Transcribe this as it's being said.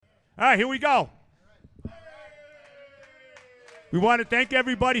All right, here we go. We want to thank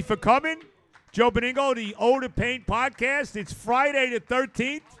everybody for coming. Joe Beningo, the Ode to Pain podcast. It's Friday the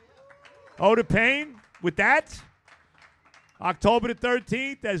 13th. Ode to Pain with that. October the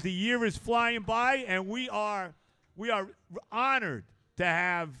 13th as the year is flying by, and we are honored to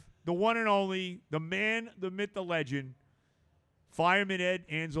have the one and only, the man, the myth, the legend, Fireman Ed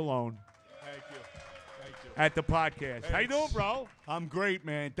Anzalone. Thank you. At the podcast. How you doing, bro? I'm great,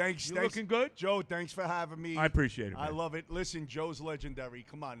 man. Thanks. You looking good? Joe, thanks for having me. I appreciate it, man. I love it. Listen, Joe's legendary.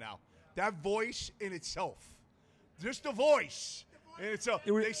 Come on now. That voice in itself. Just the voice in itself.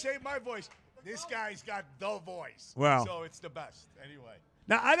 They say my voice. This guy's got the voice. Wow. So it's the best. Anyway.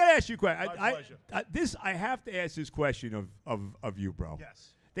 Now, I got to ask you a question. My pleasure. I have to ask this question of you, bro.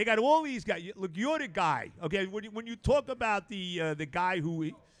 Yes. They got all these guys. Look, you're the guy, okay? When you talk about the guy who,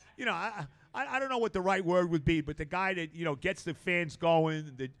 you know, I don't know what the right word would be, but the guy that, you know, gets the fans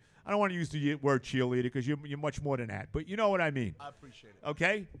going. I don't want to use the word cheerleader because you're much more than that, but you know what I mean. I appreciate it.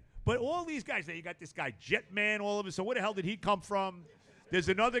 Okay? But all these guys, you got this guy Jetman, all of it. So where the hell did he come from? There's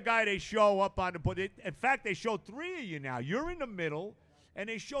another guy they show up on the board. In fact, they show three of you now. You're in the middle, and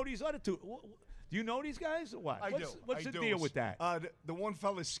they show these other two. Do you know these guys or what? What's the deal with that? The one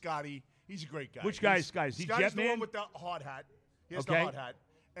fella's Scotty. He's a great guy. Which guy's Scotty? Scotty's the Jetman? one with the hard hat. He has the hard hat.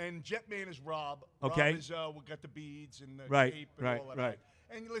 And Jetman is Rob. Okay. Rob is we got the beads and the cape and all of that.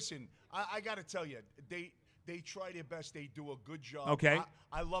 And listen, I got to tell you, they try their best. They do a good job. Okay.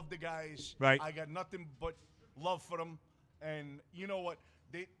 I love the guys. Right. I got nothing but love for them. And you know what?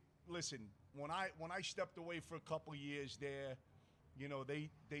 Listen. When I stepped away for a couple years there, you know, they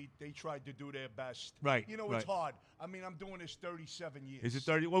tried to do their best. Right. You know, it's hard. I mean, I'm doing this 37 years. Is it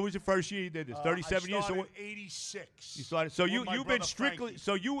 30? What was the first year you did this? 37 years. I started So 86. you started. So you've been strictly. Frankie.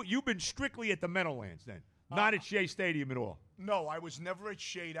 So you've been strictly at the Meadowlands then, not at Shea Stadium at all. No, I was never at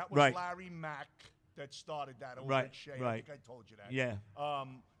Shea. That was Larry Mack that started that over at Shea. I think I told you that. Yeah.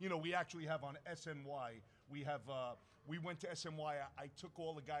 You know, we actually have on SNY. We have. We went to SNY. I took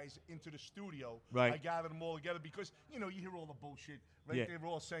all the guys into the studio. Right. I gathered them all together because you know you hear all the bullshit. Right. Yeah. They were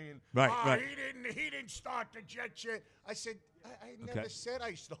all saying, Right. He didn't start the jet yet. I said, I never said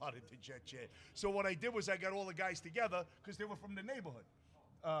I started the jet yet. So what I did was I got all the guys together because they were from the neighborhood.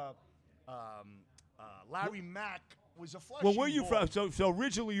 Larry Mack was a Flushing Well, where you boy. from? So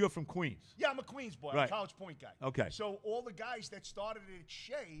originally you're from Queens. Yeah, I'm a Queens boy. I'm a College Point guy. Okay. So all the guys that started at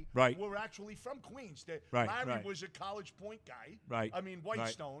Shea were actually from Queens. Larry was a College Point guy. Right. I mean,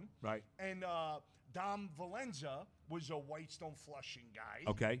 Whitestone. Right. And Dom Valenza was a Whitestone Flushing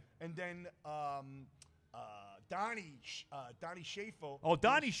guy. Okay. And then Donnie Schaefer. Oh,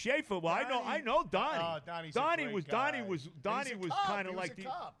 Donnie Schaefer. Well, I know Donnie. Donnie was kind of like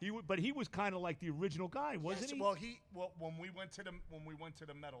but he was kind of like the original guy, wasn't he? Well, when we went to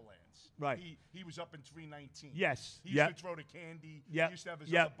the Meadowlands, right? He was up in 319. Yes. He used to throw the candy. Yeah. He used to have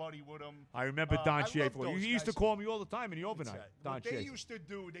his other buddy with him. I remember Don Schaefer. He used to guys. call me all the time in the overnight. What they used to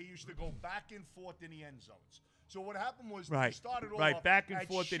do, they used to go back and forth in the end zones. So what happened was Right. they started off back and at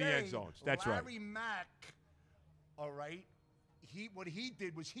forth in the end Shea, zones. That's Larry Mack, all right, what he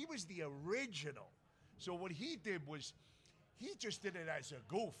did was he was the original. So what he did was he just did it as a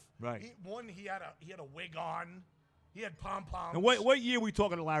goof. Right. He had a wig on. He had pom-poms. And what year are we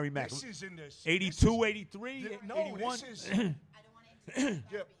talking to Larry Mack? This is in this. 82, 83, No, 81? this is. I don't want to interrupt, but you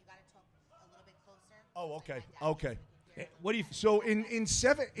got to talk a little bit closer. Oh, okay. Okay. What do you? So in the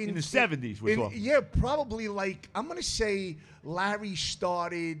 70s, we're talking. Yeah, probably like I'm gonna say Larry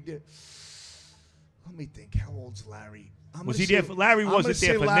started. Let me think. How old's Larry? Was he there? Larry wasn't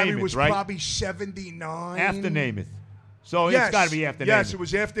there for Larry Namath, was right? probably 79. After Namath. So Yes. it's got to be after Namath. Yes, it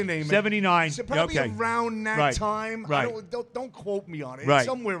was after Namath. 79. So probably okay. around that time. Right. Don't quote me on it. Right. It's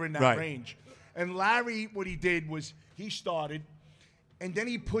somewhere in that Right. range. And Larry, what he did was he started, and then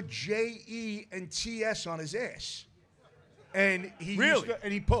he put J.E. and T.S. on his ass. And he Really?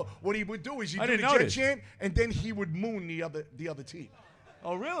 What he would do is he'd I do the didn't jet notice. chant, and then he would moon the other team.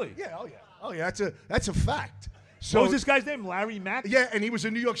 Oh, really? Yeah, oh yeah. That's a fact. So What was this guy's name? Larry Mack? yeah, and he was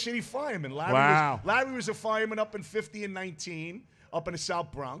a New York City fireman. Larry was a fireman up in 50 and 19, up in the South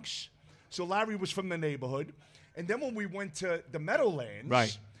Bronx. So Larry was from the neighborhood. And then when we went to the Meadowlands,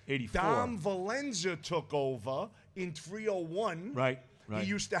 Right, 84. Dom Valenza took over in 301. Right. He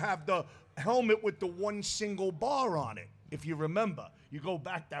used to have the helmet with the one single bar on it, if you remember. You go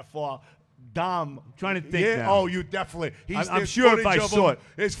back that far. Dom. I'm trying to think now. Oh, you definitely. I'm sure if I saw it.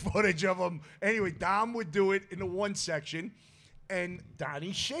 There's footage of him. Anyway, Dom would do it in the one section, and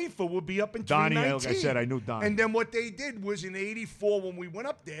Donnie Schaefer would be up in 319. Like I said, I knew Donnie. And then what they did was in 84, when we went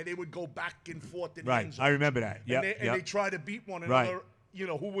up there, they would go back and forth in the end zone. I remember that. And they tried to beat one another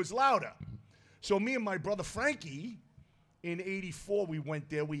who was louder. So me and my brother Frankie, in '84, we went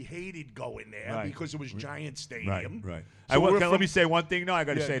there. We hated going there because it was Giant Stadium. Right. So let me say one thing. No, I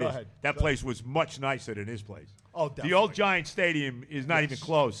got to say go this. ahead. That place was much nicer than this place. Oh, definitely. The old Giant Stadium is not even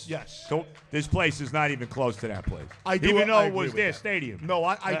close. Yes. So this place is not even close to that place. Even though I it was agree their with that. stadium. No,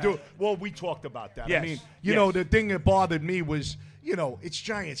 I do. Well, we talked about that. Yes. I mean, Yes. the thing that bothered me was, it's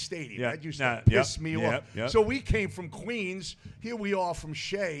Giant Stadium. Yeah. That used to piss me off. Yep. So we came from Queens. Here we are from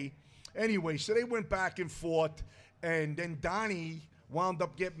Shea. Anyway, so they went back and forth, and then Donnie wound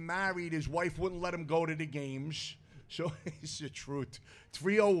up getting married. His wife wouldn't let him go to the games. So it's the truth.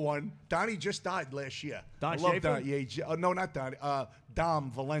 301. Donnie just died last year. Don I love Schaefer? Donnie. Yeah, no, not Donnie.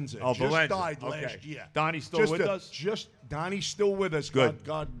 Dom Valenza. Oh, just Valenza. died Okay. last year. Donnie's still with us? Donnie's still with us. Good.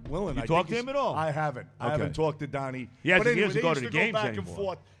 God willing. You I talked think to him at all? I haven't. I Okay. haven't talked to Donnie. He hasn't- But he anyway, doesn't they go to used the go games back anymore. and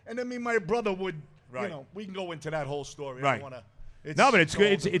forth. And I mean, my brother would. Right. We can go into that whole story. Right. I don't want to. No, but it's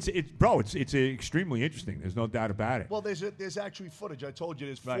good. It's bro. It's extremely interesting. There's no doubt about it. Well, there's actually footage. I told you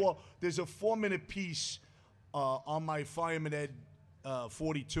there's Right. There's a 4-minute piece on my Fireman Ed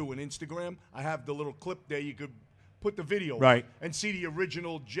 42 on Instagram. I have the little clip there. You could put the video Right. and see the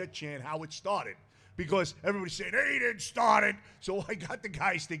original Jet chant, how it started. Because everybody's saying, hey, he didn't start it. So I got the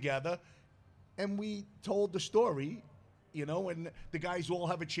guys together, and we told the story, and the guys all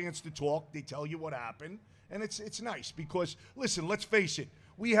have a chance to talk. They tell you what happened. And it's nice because, listen, let's face it.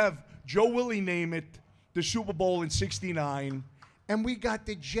 We have Joe Willie name it, the Super Bowl in '69, and we got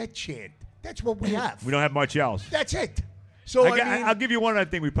the Jet chant. That's what we have. We don't have much else. That's it. So I'll give you one other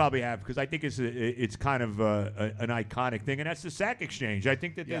thing we probably have because I think it's kind of an iconic thing, and that's the sack exchange. I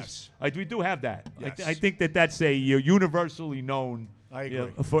think that we do have that. Yes. I think that's a universally known. I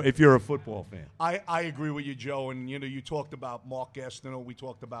agree. If you're a football fan, I agree with you, Joe. And you talked about Mark Gastineau. We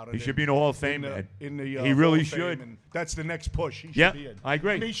talked about it. he should be in the Hall of Fame. He really Hall of should. Fame, and that's the next push. He should Yeah, be in. I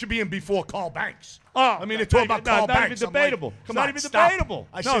agree. I mean, he should be in before Carl Banks. Oh, I mean, they talk about Carl not Banks. even debatable. Come not on, even stop. debatable.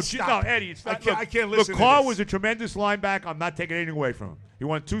 I No, said stop. Eddie, it's not. I can't listen Look, to Carl this. was a tremendous linebacker. I'm not taking anything away from him. He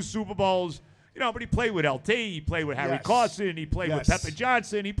won 2 Super Bowls. But he played with LT. He played with Harry Yes. Carson. He played with Yes. Pepper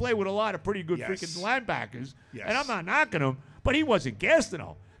Johnson. He played with a lot of pretty good Yes. freaking linebackers. Yes. And I'm not knocking him, but he wasn't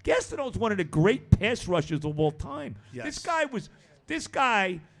Gastineau. Gastineau's one of the great pass rushers of all time. Yes. This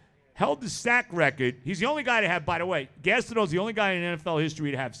guy held the sack record. He's the only guy to have, by the way, Gastineau's the only guy in NFL history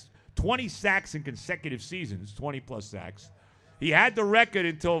to have 20 sacks in consecutive seasons, 20-plus sacks. He had the record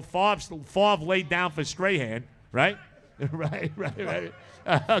until Favre laid down for Strahan, right? right.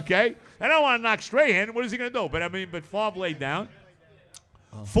 Okay. I don't want to knock Strahan. What is he going to do? But Favre laid down.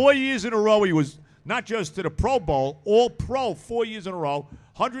 4 years in a row, he was not just to the Pro Bowl, all pro 4 years in a row,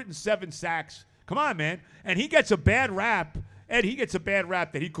 107 sacks. Come on, man. And he gets a bad rap. Ed, he gets a bad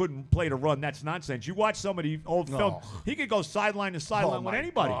rap that he couldn't play the run. That's nonsense. You watch some of the old film. He could go sideline to sideline with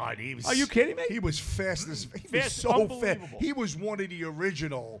anybody. God, Are you kidding me? He was fast as he was Fast, so fast. unbelievable. He was one of the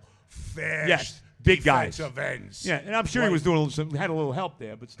original fast Yes, big guys. defensive ends. Yeah, and I'm sure he was doing had a little help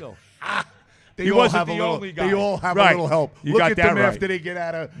there, but still. They He all wasn't have the a little, only guy. They all have Right. a little help. You Look got at that them right. after they get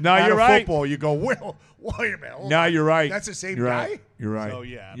out of you're right. football. You go, well, wait a minute. No, you're right. That's the same you're guy? Right. You're right. So,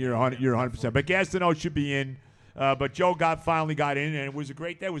 yeah. You're 100%. But Gastineau should be in. But Joe finally got in, and it was a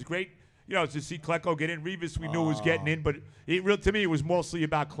great day. It was great, to see Klecko get in. Revis, we knew was getting in, but to me, it was mostly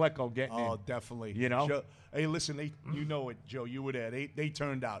about Klecko getting in. Oh, definitely. Joe, hey, listen, you know it, Joe. You were there. They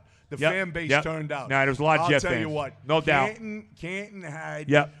turned out. The Yep. fan base Yep. turned out. Nah, there was a lot of Jet I'll tell fans. you what. No doubt. Canton had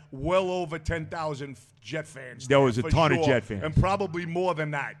Yep. well over 10,000 Jet fans. There was a for ton of sure, Jet fans. and probably more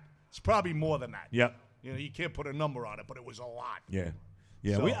than that. It's probably more than that. Yep. You can't put a number on it, but it was a lot. Yeah.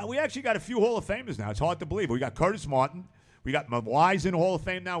 Yeah. So- We actually got a few Hall of Famers now. It's hard to believe. We got Curtis Martin. We got Wise in Hall of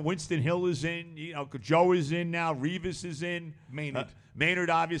Fame now. Winston Hill is in. Joe is in now. Revis is in. Maynard,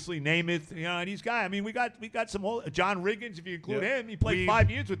 obviously. Namath. And these guys. We got some John Riggins, if you include him. He played 5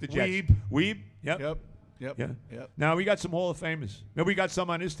 years with the Jets. Weeb. Yep. Yep. Now we got some Hall of Famers. Now we got some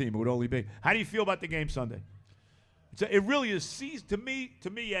on this team. It would only be. How do you feel about the game Sunday? It really is season to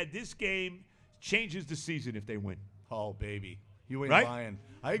me. Ed, this game changes the season if they win. Oh, baby. You ain't Right? lying.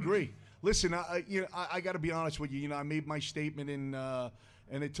 I agree. Listen, I got to be honest with you. I made my statement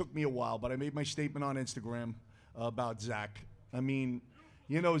and it took me a while, but I made my statement on Instagram about Zach.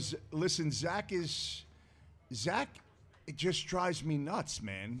 Listen, Zach, it just drives me nuts,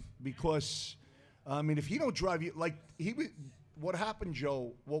 man, because, if he don't drive you, what happened,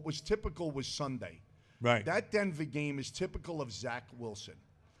 Joe, what was typical was Sunday. Right. That Denver game is typical of Zach Wilson.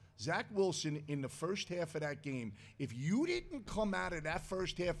 Zach Wilson, in the first half of that game, if you didn't come out of that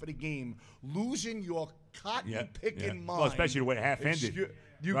first half of the game losing your cotton-picking mind. Well, especially the way the half ended.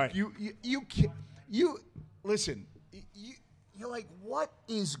 Listen, you're like, what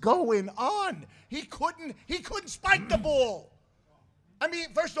is going on? He couldn't spike the ball. I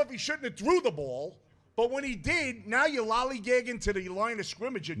mean, first off, he shouldn't have threw the ball. But when he did, now you're lollygagging to the line of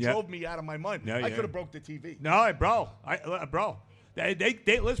scrimmage. It drove me out of my mind. I could have broke the TV. No, bro.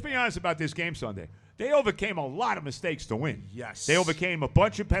 Let's be honest about this game Sunday. They overcame a lot of mistakes to win. Yes. They overcame a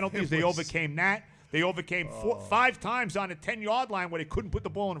bunch of penalties. They overcame that. They overcame 5 times on a 10-yard line where they couldn't put the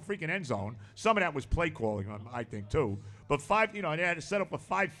ball in the freaking end zone. Some of that was play calling, I think, too. But 5, they had to set up for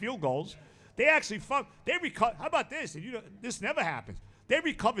 5 field goals. They actually They recovered. How about this? This never happens. They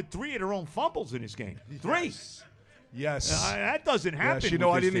recovered 3 of their own fumbles in this game. 3. Yes. That doesn't happen. Yes,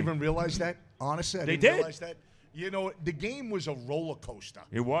 I didn't even realize that. Honestly, I didn't realize that. The game was a roller coaster.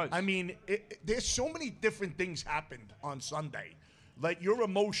 It was. I mean, there's so many different things happened on Sunday. Like, your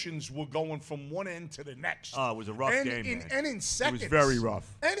emotions were going from one end to the next. Oh, it was a rough game, man. And in seconds. It was very rough.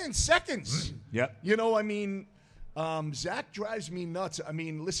 And in seconds. Yep. Zach drives me nuts. I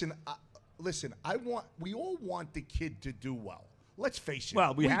mean, listen, we all want the kid to do well. Let's face it.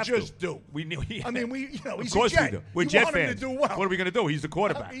 Well, we just do. We knew. Yeah. I mean, Of he's course a Jet. we do. We're you Jet want fans. him to do well. What are we going to do? He's the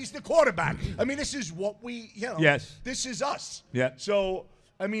quarterback. He's the quarterback. I mean, this is what Yes. This is us. Yeah. So,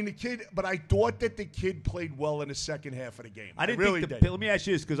 I mean, but I thought that the kid played well in the second half of the game. I didn't really think did. Let me ask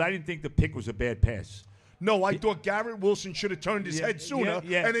you this, because I didn't think the pick was a bad pass. No, I thought Garrett Wilson should have turned his head sooner,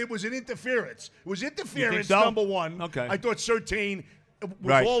 and it was an interference. It was interference, so? number one. Okay. I thought Surtain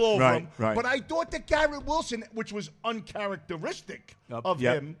was all over him. Right. But I thought that Garrett Wilson, which was uncharacteristic of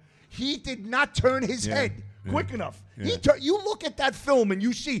him, he did not turn his head quick enough. Yeah. You look at that film and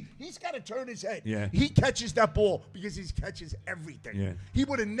you see he's got to turn his head. Yeah. He catches that ball because he catches everything. Yeah. He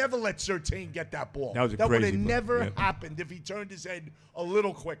would have never let Surtain get that ball. That was a would have crazy play. never Yeah. happened if he turned his head a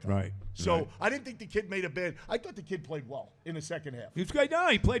little quicker. Right. So Right. I didn't think the kid made a bad. I thought the kid played well in the second half. He was great. No,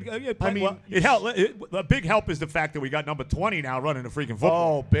 he played. Played I mean, well. It helped. A big help is the fact that we got number 20 now running the freaking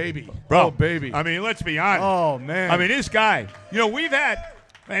football. Oh baby, Bro, oh baby. I mean, let's be honest. Oh man. I mean, this guy. We've had,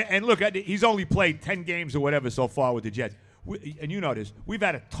 and look, he's only played 10 games or whatever so far with the Jets. And you know this. We've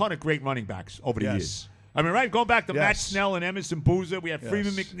had a ton of great running backs over the years. I mean, right? Going back to Matt Snell and Emerson Boozer, we had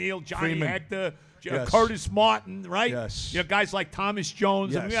Freeman McNeil, Johnny Hector, Curtis Martin, right? Yes. Guys like Thomas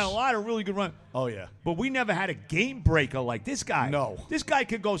Jones. Yes. And we had a lot of really good runs. Oh yeah. But we never had a game breaker like this guy. No. This guy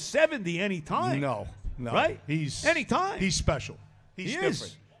could go 70 anytime. No. Right? Anytime. He's special. He's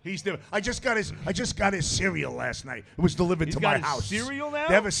different. He's different. I just got his cereal last night. It was delivered to my house. Cereal now?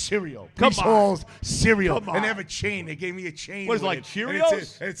 They have a cereal. Come Brees on. Hall's cereal. Come on. And they have a chain. They gave me a chain. What is it, with like it.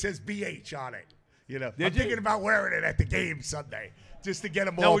 Cheerios? And it says BH on it. I'm you? thinking about wearing it at the game Sunday just to get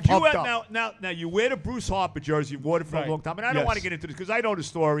them Now, all would you pumped have, up. now, you wear the Bruce Harper jersey. You've worn it for a long time, and I don't Yes. want to get into this because I know the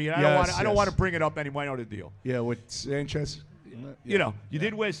story, and I don't want to bring it up anymore. I know the deal. Yeah, with Sanchez. You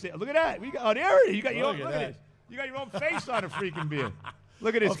did wear. Look at that. There it is. You got your own. Look at Look at that. this. You got your own face on a freaking beard.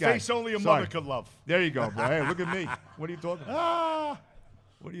 Look at this A guy. face only a Sorry. mother could love. There you go, bro. Hey, look at me. What are you talking about?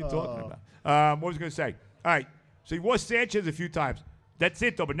 What are you talking about? What was I going to say? All right. So you wore Sanchez a few times. That's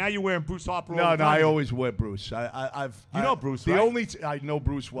it, though. But now you're wearing Bruce Harper. No, all the no, time. I always wear Bruce. You know Bruce, the right? only I know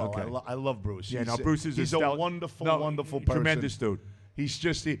Bruce well. Okay. I love Bruce. Yeah, He's Bruce is he's a wonderful, wonderful person. Tremendous dude. He's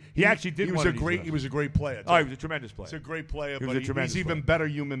just he actually did He was one a of these great. guys. He was a great player. Oh, he was a tremendous player. He's a great player, He was but a tremendous he's even player. better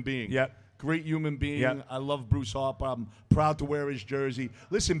human being. Yep. Great human being. Yep. I love Bruce Harper. I'm proud to wear his jersey.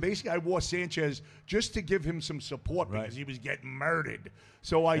 Listen, basically, I wore Sanchez just to give him some support because he was getting murdered.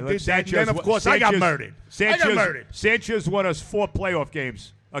 So I did that. And then, of course, I got murdered. I got murdered. Sanchez won us 4 playoff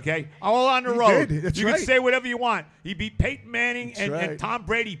games. Okay, all on the road. Did. That's you right. can say whatever you want. He beat Peyton Manning and right. Tom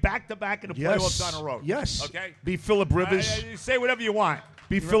Brady back to back in the playoffs on the road. Yes. Okay. Beat Phillip Rivers. You say whatever you want.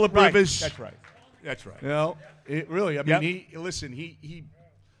 Beat Phillip Right. Rivers. That's right. That's right. You know, really. I mean, Yep.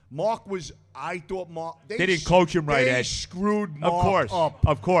 Mark was. I thought Mark. They didn't coach him right, They Ed. screwed Mark up.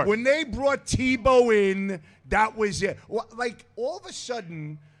 Of course. When they brought Tebow in, that was it. Like all of a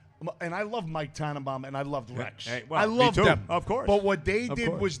sudden, and I love Mike Tannenbaum and I loved Rex. Hey, well, I me loved too. them. Of course. But what they Of did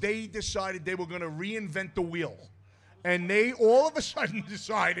course. was they decided they were going to reinvent the wheel. And they all of a sudden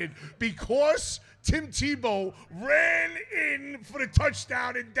decided because Tim Tebow ran in for the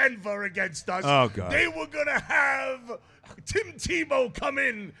touchdown in Denver against us, they were going to have Tim Tebow come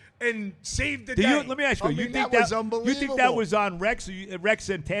in and save the day. Let me ask you, I mean, you think that was unbelievable. You think that was on Rex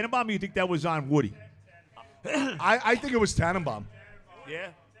and Tannenbaum, or you think that was on Woody? I think it was Tannenbaum. Yeah.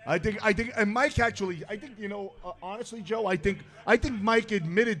 I think, and Mike actually, honestly, Joe, I think Mike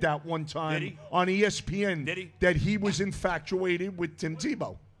admitted that one time on ESPN that he was infatuated with Tim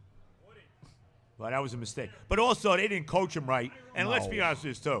Tebow. Well, that was a mistake. But also, they didn't coach him right. And let's be honest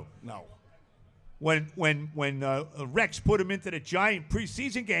with this, too. No. When Rex put him into the Giant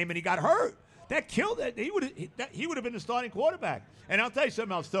preseason game and he got hurt, That killed it. He would have been the starting quarterback. And I'll tell you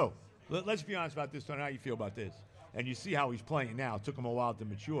something else too. Let's be honest about this. Tony. How you feel about this? And you see how he's playing now. It took him a while to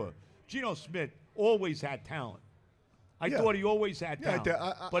mature. Geno Smith always had talent. I thought he always had talent,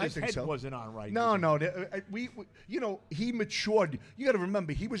 but his head wasn't on right. No. He matured. You got to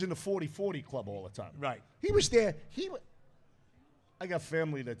remember, he was in the 40-40 club all the time. Right. He was there. I got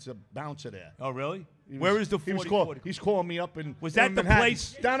family that's a bouncer there. Oh, really? Where is the 40-40? He's calling me up in Was that the Manhattan.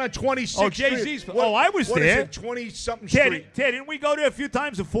 place? Down on 26th Oh, Jay-Z's. Oh, I was what there. Is it, 20-something street. Ted, didn't we go there a few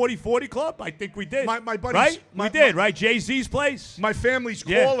times, the 40-40 club? I think we did. My buddies. Right? We did, right? Jay-Z's place? My family's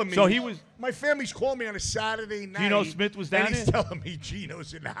calling me. So he was. My family's calling me on a Saturday night. Geno Smith was down and he's there? telling me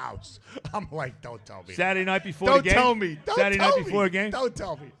Geno's in the house. I'm like, don't tell me. Saturday night before Don't the game? tell me. Don't Saturday tell night me. before a game? Don't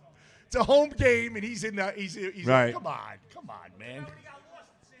tell me. It's a home game, and he's in the. He's right. Like, come on, man.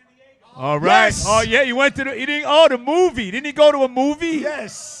 All right. Yes. Oh, yeah, he went to the movie. Didn't he go to a movie?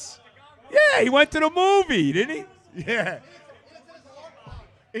 Yes. Yeah, he went to the movie, didn't he? Yeah.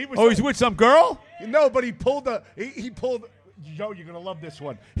 He's with some girl? No, but he pulled he pulled. Joe, you're gonna love this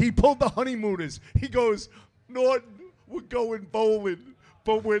one. He pulled the honeymooners. He goes, Norton, we're going bowling,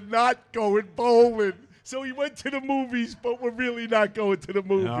 but we're not going bowling. So he went to the movies, but we're really not going to the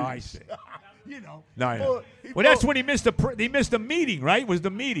movies. No, I see. No. Well, that's when he missed a meeting, right? Was the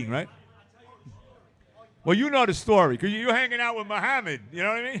meeting, right? Well, you know the story because you're hanging out with Muhammad. You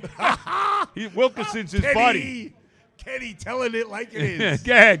know what I mean? Wilkinson's his buddy. Kenny telling it like it is.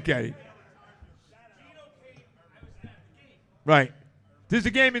 Go ahead, Kenny. Right. There's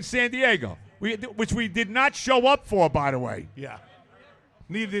a game in San Diego, which we did not show up for, by the way. Yeah.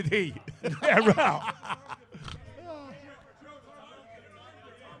 Neither did he. Yeah, right.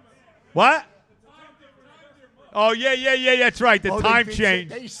 What? Oh, yeah. That's right. The time change.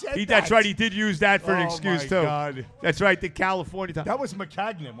 They said that. That's right. He did use that for an excuse, too. Oh, my God. That's right. The California time. That was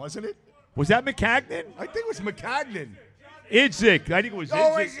McCagnon, wasn't it? Was that McCagnon? I think it was McCagnon. Idzik. I think it was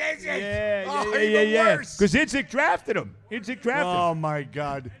Idzik. Oh, it's Idzik. Yeah. Because Idzik drafted him. Oh, my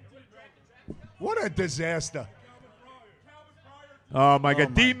God. What a disaster. Oh, my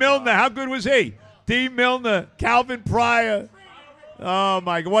God. D. Milner. How good was he? D. Milner. Calvin Pryor. Oh,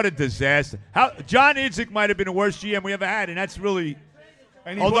 my God. What a disaster. John Idzik might have been the worst GM we ever had, and that's really –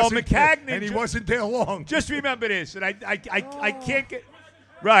 although McCagnon – and he wasn't there long. Just remember this, and I can't get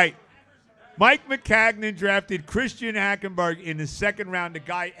 – right. Mike McCagnon drafted Christian Hackenberg in the second round. The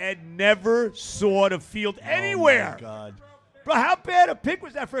guy Ed never saw the field anywhere. Oh, my God. Bro, how bad a pick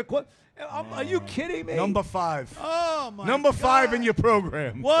was that for a quarter? Are you kidding me? Number 5. Oh, my Number God. 5 in your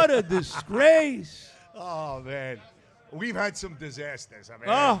program. What a disgrace. Oh, man. We've had some disasters. I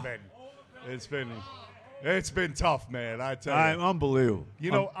mean, it's been tough, man. I tell you. Unbelievable.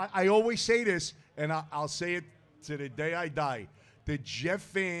 You know, I always say this, and I'll say it to the day I die. The Jet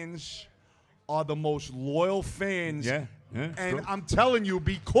fans are the most loyal fans. Yeah. And I'm telling you,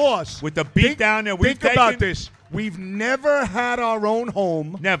 because with the beat down there, think about this. We've never had our own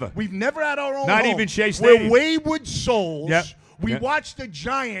home. Never. We've never had our own home. Not even Shea Stadium. We're wayward souls. Yep. We watched the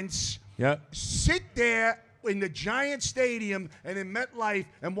Giants sit there in the Giant Stadium and in MetLife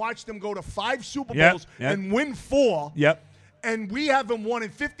and watch them go to 5 Super Bowls and win 4. Yep. And we haven't won in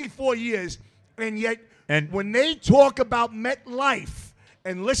 54 years. And yet, when they talk about MetLife,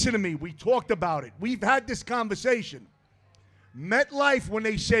 and listen to me, we talked about it. We've had this conversation. MetLife, when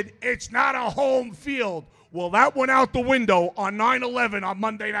they said it's not a home field, well, that went out the window on 9/11 on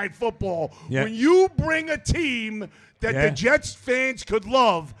Monday Night Football. Yeah. When you bring a team that the Jets fans could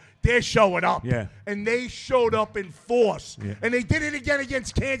love, they're showing up. Yeah. And they showed up in force. Yeah. And they did it again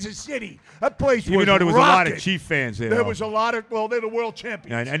against Kansas City. That place was even though there was rocking. a lot of Chief fans there. There was a lot of, well, they're the world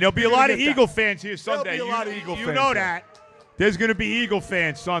champions. And there'll be a lot of Eagle fans here Sunday. There'll be a lot of Eagle fans. You know that. There's going to be Eagle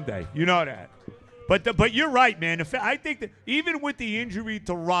fans Sunday. You know that. But you're right, man. I think that even with the injury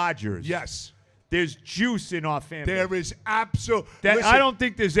to Rodgers, there's juice in our fan base. There is absolute. I don't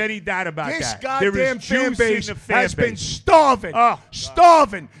think there's any doubt about that. This goddamn fan base has been starving.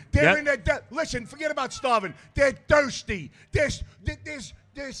 Starving. They're in the. Listen, forget about starving. They're thirsty.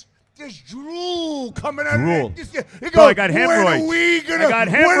 There's drool coming out of it. Bro, I got hemorrhoids. When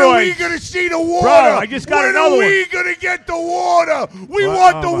are we gonna see the water? Bro, I just got another one. When are we gonna get the water? We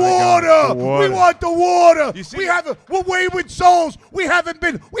want the water. We want the water. We're wayward souls. We haven't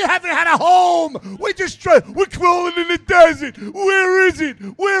had a home. We're crawling in the desert. Where is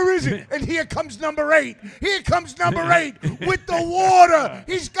it? And here comes number 8. Here comes number 8 with the water.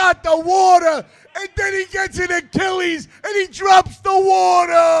 He's got the water. And then he gets an Achilles, and he drops the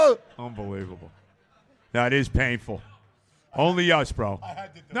water. Unbelievable. That is painful. Only us, bro. I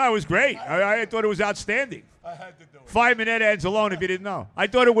had to do No, it was great. I thought it was outstanding. I had to do it. Fireman Ed ends alone. If you didn't know, I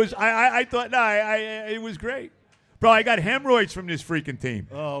thought it was. I thought no. It was great, bro. I got hemorrhoids from this freaking team.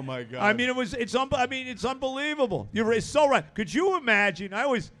 Oh my God. I mean, it's unbelievable. You're so right. Could you imagine? I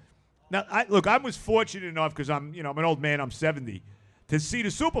was fortunate enough because I'm an old man. I'm 70 to see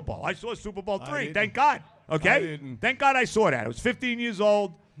the Super Bowl. I saw Super Bowl III. Thank God. Okay. I didn't. Thank God I saw that. I was 15 years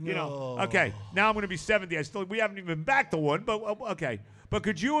old. No. Okay. Now I'm going to be 70. We haven't even been back to one. But okay. But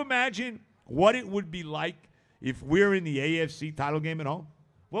could you imagine what it would be like if we're in the AFC title game at home?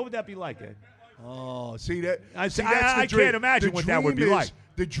 What would that be like, Ed? Oh, see that? That's the dream. can't imagine what that would be like.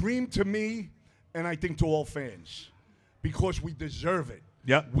 The dream to me, and I think to all fans, because we deserve it.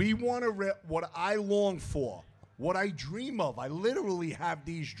 Yep. We want to what I long for, what I dream of. I literally have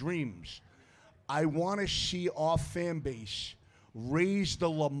these dreams. I want to see our fan base raise the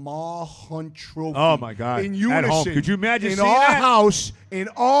Lamar Hunt Trophy. Oh my God! In unison, at home. Could you imagine in seeing our that? house? In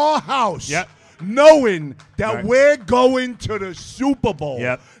our house. Yep. Knowing that Right. we're going to the Super Bowl.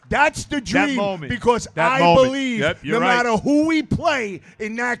 Yep. That's the dream. moment. Because That I moment. believe Yep, no you're right. matter who we play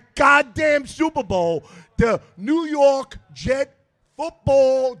in that goddamn Super Bowl, the New York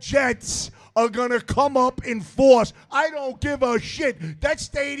football Jets are going to come up in force. I don't give a shit. That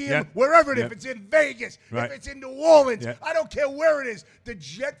stadium, Yep. wherever it is, Yep. if it's in Vegas, Right. if it's in New Orleans, Yep. I don't care where it is. The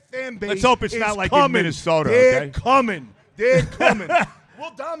Jet fan base Let's hope it's is not like in coming. Minnesota, They're okay? coming. They're coming.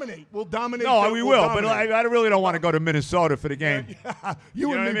 We'll dominate. We'll dominate. No, we will. But dominate. I really don't want to go to Minnesota for the game. You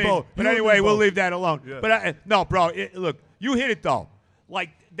know and what me I mean? both. But You and anyway, me we'll both. leave that alone. Yeah. But no, bro, look, you hit it though. Like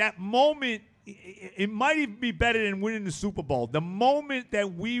that moment, it might even be better than winning the Super Bowl. The moment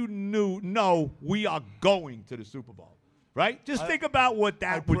that we know we are going to the Super Bowl, right? Just think about what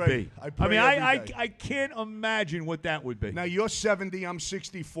that would pray. be. I pray mean, every day. I can't imagine what that would be. Now you're 70. I'm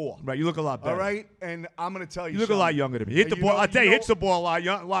 64. Right, you look a lot better. All right, and I'm going to tell you. You look a lot younger than me. Hit the ball. I'll tell you, hits the ball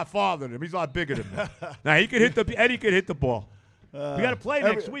a lot farther than him. He's a lot bigger than me. Now he could hit Eddie could hit the ball. We got to play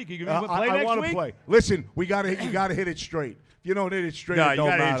next week. You can play I next want week. to play. Listen, you got to hit it straight. If you don't hit it straight, No, it you don't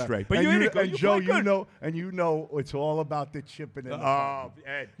gotta hit it matter. straight. But and you hit it good. And You Joe, play good. you know, it's all about the chipping in the Oh,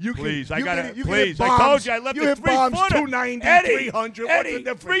 Ed, You can- please, you I can- gotta. you can hit Please, I told bombs. you I left You a hit bombs 3-footer. 290, Eddie, 300. What's the Eddie,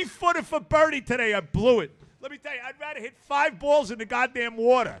 difference? 3-footer for birdie today. I blew it. Let me tell you, I'd rather hit 5 balls in the goddamn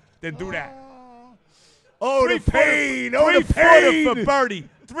water than do that. Oh, the 3-footer pain! Oh, the 3-footer pain! for birdie.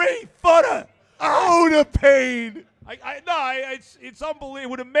 3-footer. Oh, the pain! It's unbelievable. It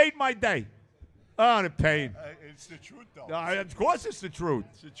would have made my day. Oh, the pain. It's the truth, though. No, of course, it's the truth.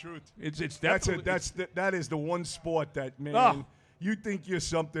 It's the truth. It's definitely. That is the one sport that, man, Oh. you think you're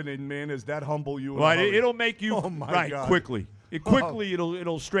something, and man, is that humble you? in a Right, hurry. it'll make you Oh, my right God. quickly.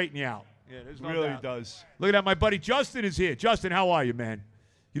 It'll straighten you out. Yeah, there's It no really doubt. does. Look at that, my buddy Justin is here. Justin, how are you, man?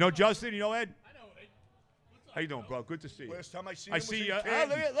 You know Justin? You know Ed? I know it. How you doing, bro? Good to see you. Last time I seen I him see was you. in Oh,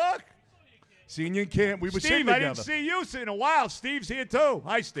 Canton. look. Seen you in camp. We were sitting Steve, I together. didn't see you in a while. Steve's here too.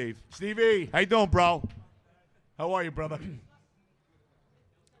 Hi, Steve. Stevie, How you doing, bro? how are you, brother?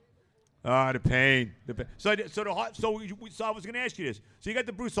 Ah, the pain. So I was going to ask you this. So you got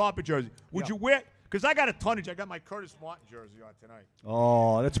the Bruce Harper jersey. Would Yeah. you wear? Because I got a tonnage. I got my Curtis Martin jersey on tonight.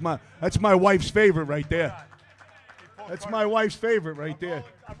 Oh, that's my wife's favorite right there. That's my wife's favorite right there.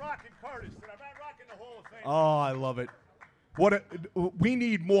 I'm rocking Curtis. I'm rocking the Hall of Fame. Oh, I love it. We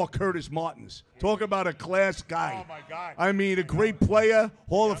need more Curtis Martins. Talk about a class guy. Oh, my God. I mean, a great player,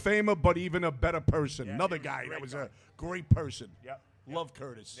 Hall of Famer, but even a better person. Another he was a guy great that was guy. a great person. Yep. Love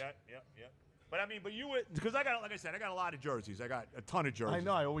Curtis. Yeah. But you were, because like I said, I got a lot of jerseys. I got a ton of jerseys. I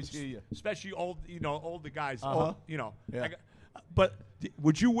know. I always hear you. Especially older guys. Uh-huh. Yeah. Yeah. But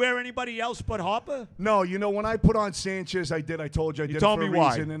would you wear anybody else but Harper? No, when I put on Sanchez, I did. I told you I did told it for me a why.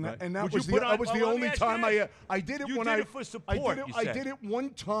 reason, and, Right. and that Would was you put on- that was the well, let me only ask you time this. I did it You when did I it for support, you I said. did it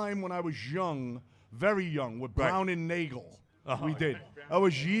one time when I was young, very young, with Right. Brown and Nagel. Uh-huh. We did. That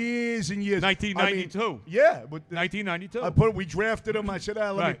was years and years. 1992. I mean, yeah, but 1992. we drafted him. I said,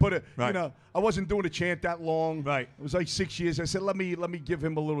 let me Right. put it. Right. I wasn't doing a chant that long. Right. It was like 6 years. I said, let me give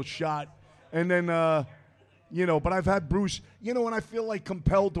him a little shot, and then. But I've had Bruce, and I feel like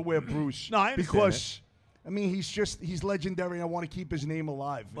compelled to wear Bruce. No, I understand because, I mean, he's legendary. I want to keep his name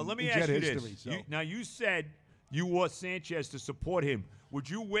alive. But let in me Jet ask you history, this. so. You said you wore Sanchez to support him. Would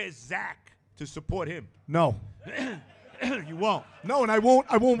you wear Zach to support him? No. You won't. No, and I won't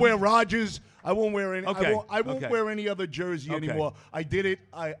wear Rodgers. I won't wear any. Okay. I won't Okay. wear any other jersey Okay. anymore. I did it.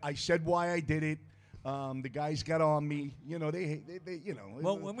 I said why I did it. The guys got on me. They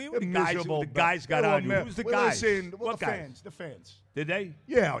Well, when we they're were the guys, miserable, the guys got they were on you. Who was the well, guys? listen, What the guys? fans. The fans. Did they?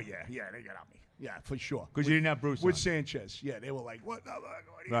 Yeah, they got on me. Yeah, for sure. Because you didn't have Bruce With on. Sanchez. Yeah, they were like, what are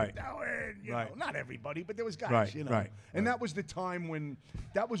you Right. doing? You Right. know, not everybody, but there was guys, Right, you know. right, And that was the time when,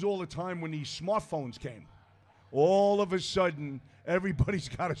 that was all the time when these smartphones came. All of a sudden, everybody's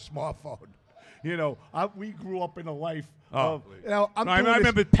got a smartphone. You know, we grew up in a life of, you know, I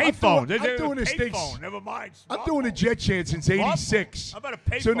remember payphones. I'm doing this thing. Never mind. I'm doing a jet chant since Smartphone. '86. How about a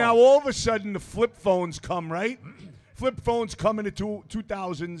payphone? So now all of a sudden the flip phones come, right? Flip phones come in the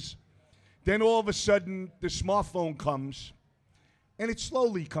 2000s. Then all of a sudden the smartphone comes, and it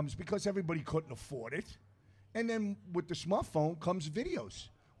slowly comes because everybody couldn't afford it. And then with the smartphone comes videos.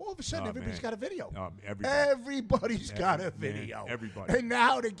 All of a sudden, everybody's got a video. Everybody's got a video. Everybody. And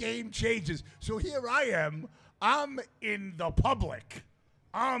now the game changes. So here I am. I'm in the public.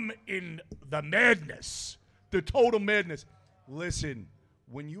 I'm in the madness, the total madness. Listen,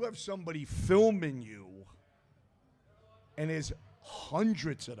 when you have somebody filming you, and there's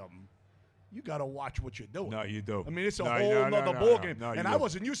hundreds of them, you got to watch what you're doing. No, you do. I mean, it's a No, whole nother ballgame. No, and I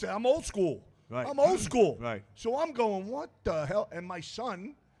wasn't used to it. I'm old school. Right. I'm old school. Right. So I'm going, what the hell? And my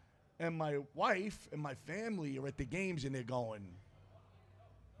son and my wife and my family are at the games, and they're going,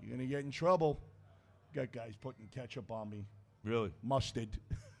 you're going to get in trouble. Got guys putting ketchup on me. Really? Mustard.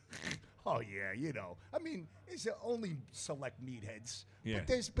 Oh, yeah, you know. I mean, it's only select meatheads. Yeah. But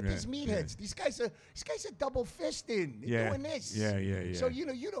there's meatheads. These guys are double fisting. They're doing this. Yeah. So, you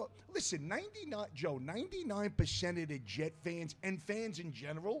know, listen, 99% of the Jet fans and fans in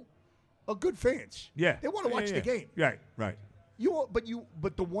general are good fans. Yeah. They want to watch the game. Right.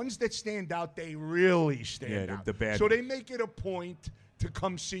 But the ones that stand out, they really stand out. The bad so ones. they make it a point to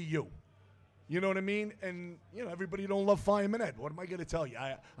come see you. You know what I mean? And, you know, everybody don't love Fireman Ed. What am I going to tell you?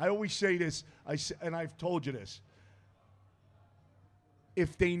 I always say this, and I've told you this.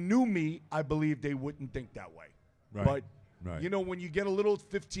 If they knew me, I believe they wouldn't think that way. Right. But, you know, when you get a little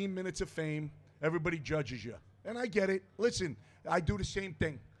 15 minutes of fame, everybody judges you. And I get it. Listen, I do the same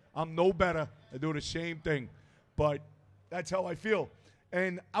thing. I'm no better. I do the same thing. But that's how I feel.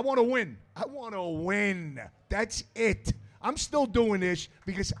 And I want to win. I want to win. That's it. I'm still doing this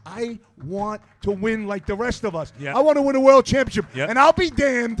because I want to win like the rest of us. Yep. I want to win a world championship. Yep. And I'll be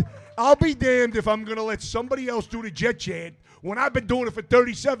damned if I'm going to let somebody else do the jet chant when I've been doing it for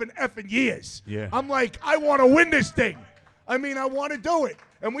 37 effing years. Yeah. I'm like, I want to win this thing. I mean, I want to do it.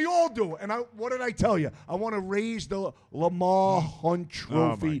 And we all do. And what did I tell you? I want to raise the Lamar Hunt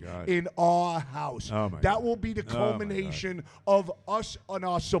Trophy in our house. That will be the culmination of us and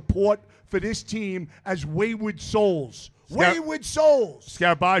our support for this team as wayward souls. Wayward souls.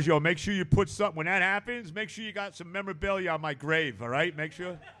 Scarabaggio, make sure you put something. When that happens, make sure you got some memorabilia on my grave, all right? Make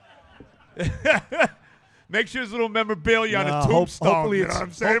sure. Make sure there's a little memorabilia on a tombstone. Hopefully you know what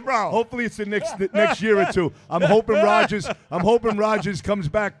I'm saying, bro? Hopefully it's the next year or two. I'm hoping Rodgers comes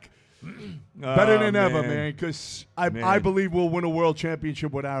back better than ever, man, because I believe we'll win a world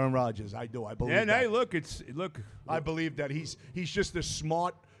championship with Aaron Rodgers. I do. I believe that. Hey, look. I believe that he's just a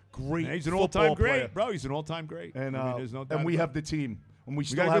smart, great He's an football all-time player. great, bro. He's an all-time great. And, I mean, there's no doubt and we about have the team. And we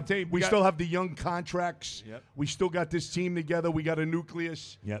got a good team. We still have the young contracts. Yep. We still got this team together. We got a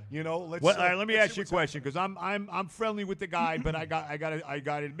nucleus. Yep. You know, let's. Well, all right, let me let's ask see you a what's question because I'm friendly with the guy, but I got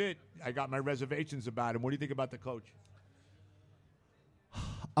to admit I got my reservations about him. What do you think about the coach?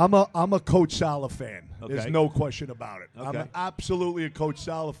 I'm a Coach Salah fan. Okay. There's no question about it. Okay. I'm absolutely a Coach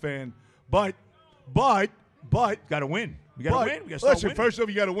Salah fan. But got to win. We got to win. We got to start listen, winning. first off,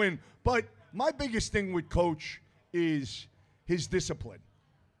 you got to win. But my biggest thing with Coach is his discipline.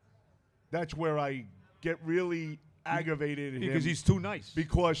 That's where I get really aggravated at him. Because he's too nice.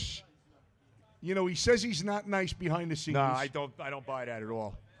 Because, you know, he says he's not nice behind the scenes. No, I don't buy that at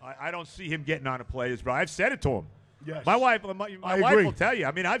all. I don't see him getting on the players, bro. I've said it to him. Yes. My wife I wife agree. will tell you.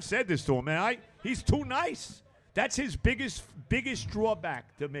 I mean, I've said this to him, man. He's too nice. That's his biggest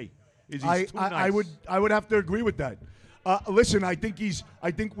drawback to me. Is he's too nice. I would have to agree with that. Listen, I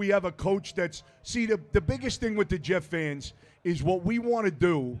think we have a coach that's the biggest thing with the Jet fans is what we want to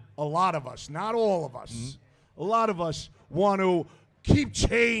do. A lot of us, not all of us, a lot of us want to keep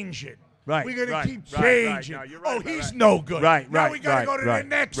changing. Right, We're going to keep right. changing. No, you're right, he's no good. Now we got to go to the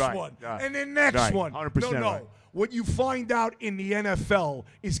next right, one, right. and the next one. 100% No. right. What you find out in the NFL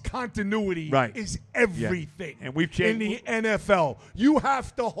is continuity is everything. And we've changed. In the NFL, you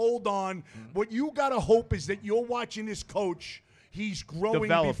have to hold on. What you got to hope is that you're watching this coach. He's growing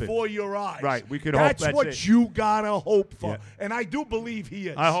Developing. before your eyes. Right. We could hope that's what it. you got to hope for. Yeah. And I do believe he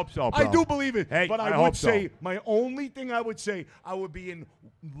is. I hope so, bro. I do believe it. Hey, but I I hope would so. say, my only thing I would say, I would be in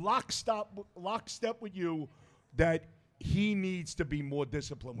lockstep with you that he needs to be more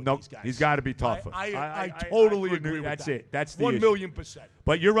disciplined with No, these guys. he's got to be tougher. I totally agree with That's that. it. That's the 1,000,000%.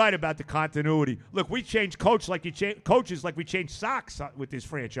 But you're right about the continuity. Look, we change coaches like we change socks with this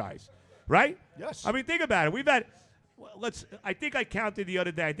franchise, right? Yes. I mean, think about it. We've had, I think I counted the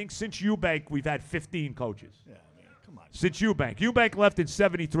other day. I think since Eubank, we've had 15 coaches. Yeah, I mean, come on. Since Eubank left in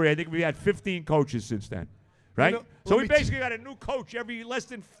 '73. I think we had 15 coaches since then. Right? You know, so let we me basically got a new coach every less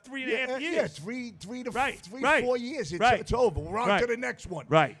than 3.5 years. Yeah, three to Right, 4 years. right. It's over. We're on Right. to the next one.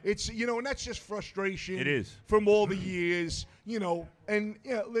 Right. It's and that's just frustration. It is. From all the years, and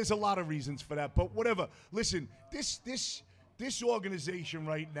there's a lot of reasons for that. But whatever. Listen, this organization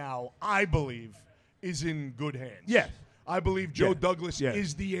right now, I believe, is in good hands. Yes. I believe Joe Douglas Yeah.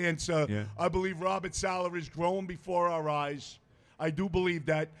 is the answer. Yeah. I believe Robert Saleh is growing before our eyes. I do believe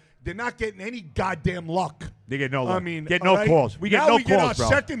that. They're not getting any goddamn luck. They get no luck. I mean, get all no right? calls. We get now no we get calls,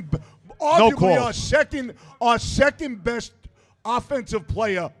 our bro. Arguably calls. our second best offensive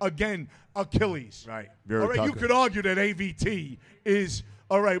player again, Achilles. Right. All right. You could argue that AVT is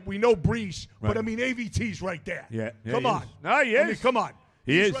all right. We know Brees, but Right. I mean AVT's right there. Yeah. Come he on. is. No, he I mean, is. come on.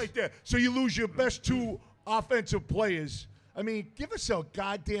 He He's is. right there. So you lose your best two offensive players. I mean, give us a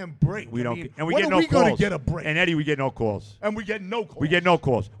goddamn break. We don't. I mean, And we when get are no we calls. going to get a break? And Eddie, we get no calls. And we get no calls. We get no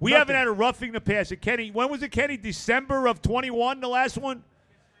calls. We Nothing. haven't had a roughing the passer. Kenny, when was it, Kenny? December of 21, the last one?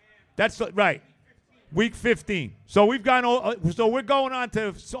 That's right. Week 15. So we've gone. So we're going on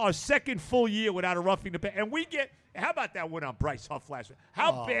to our second full year without a roughing the passer. And we get. How about that win on Bryce Huff last week?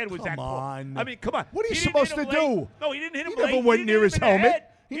 How bad was that come call? on. I mean, come on. What are you He didn't supposed hit him to late. do? No, he didn't hit him He late. never went He near didn't his hit him in the helmet. head.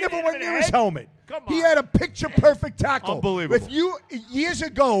 He didn't never hit went him in near the his head. helmet. Come He on. had a picture-perfect tackle. Unbelievable. If you years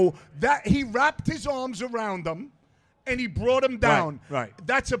ago that he wrapped his arms around him and he brought him down. Right.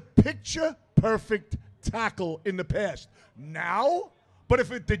 That's a picture-perfect tackle in the past. Now, but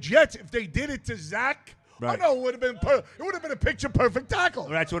the Jets, if they did it to Zach, Right. I know it would have been a picture-perfect tackle.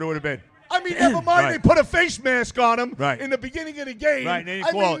 That's what it would have been. I mean, never mind. Right. They put a face mask on him Right. in the beginning of the game. Right, they didn't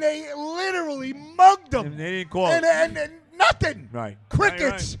I call mean, it. they literally mugged him. And they didn't call and, it. and nothing. Right.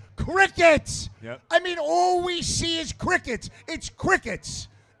 Crickets. Right. Crickets. Yep. I mean, all we see is crickets. It's crickets.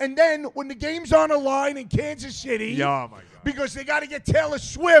 And then when the game's on the line in Kansas City, Yeah, oh my God. because they got to get Taylor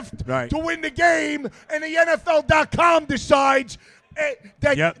Swift Right. to win the game, and the NFL.com decides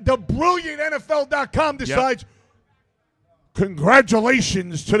that Yep. the brilliant NFL.com decides,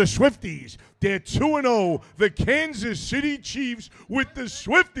 congratulations to the Swifties. They're 2-0. The Kansas City Chiefs with the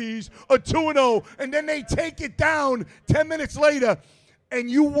Swifties are 2-0. And then they take it down 10 minutes later, and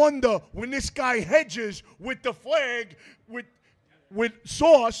you wonder when this guy hedges with the flag, with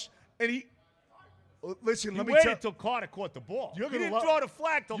Sauce, and he – listen, He let me waited tell until Carter caught the ball. You're he gonna didn't love- throw the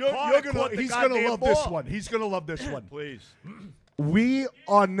flag till you're Carter gonna, caught the he's goddamn going to love ball. this one. He's going to love this one. Please. We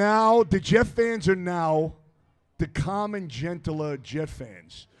are now, the Jet fans are now the calm and gentler Jet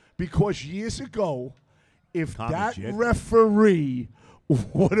fans. Because years ago, if Calm and that gentle. referee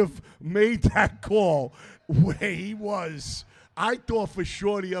would have made that call where he was, I thought for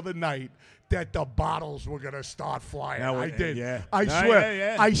sure the other night that the bottles were going to start flying. Yeah, well, I did. yeah. I No, swear.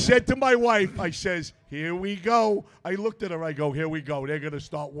 yeah. I said to my wife, I says, here we go. I looked at her, I go, here we go. They're going to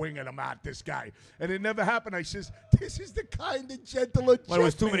start winging them at this guy. And it never happened. I says, this is the kind of gentler Well, there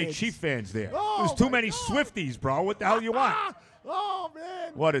was Jet too many fans. Chief fans there. Oh, there was too my many God. Swifties, bro. What the hell you want? Oh,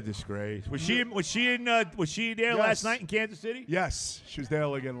 man. What a disgrace. Was she there last night in Kansas City? Yes. She was there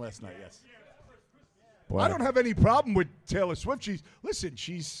again last night, yes. Boy, I don't have any problem with Taylor Swift. She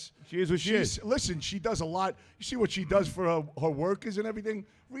is what she is. Listen, she does a lot. You see what she does for her workers and everything?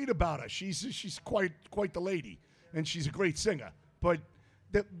 Read about her. She's quite the lady, and she's a great singer. But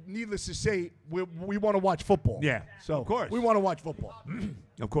needless to say, we want to watch football. Yeah, So of course. we want to watch football.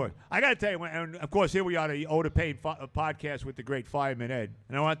 Of course. I got to tell you, and of course, here we are, the Oda Payne podcast with the great Fireman Ed.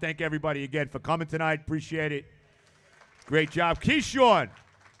 And I want to thank everybody again for coming tonight. Appreciate it. Great job. Keyshawn.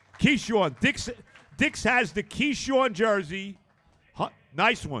 Dix has the Keyshawn jersey.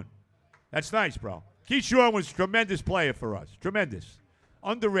 Nice one. That's nice, bro. Keyshawn was a tremendous player for us. Tremendous.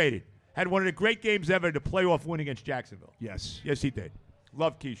 Underrated. Had one of the great games ever, the playoff win against Jacksonville. Yes. Yes, he did.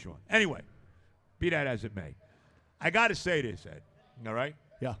 Love Keyshawn. Anyway, be that as it may. I got to say this, Ed. All right?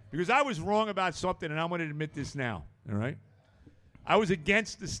 Yeah. Because I was wrong about something, and I'm going to admit this now. All right? I was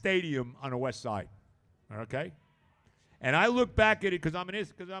against the stadium on the west side. Okay? And I look back at it because I'm an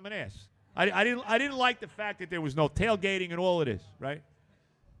ass. I didn't like the fact that there was no tailgating and all of this, right?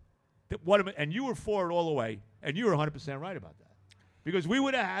 And you were for it all the way, and you were 100% right about that. Because we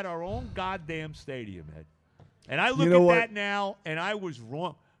would have had our own goddamn stadium, Ed. And I look at that now, and I was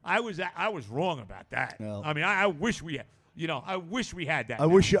wrong. I was wrong about that. No. I mean, I wish we had. I wish we had that. I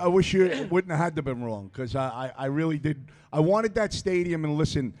wish you wouldn't have had to been wrong, because I really did. I wanted that stadium, and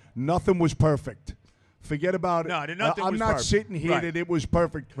listen, nothing was perfect. Forget about it. No, nothing I'm was not perfect. sitting here Right. that it was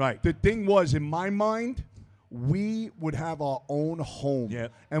perfect. Right. The thing was, in my mind, we would have our own home.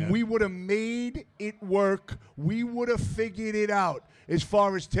 Yep, And yep. we would have made it work. We would have figured it out. As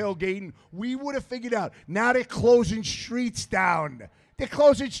far as tailgating, we would have figured out. Now they're closing streets down. They're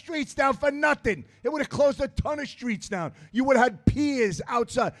closing streets down for nothing. It would have closed a ton of streets down. You would have had piers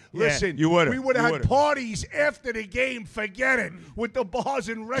outside. Yeah, Listen, you would've. we would You have had would've. parties after the game. Forget it. With the bars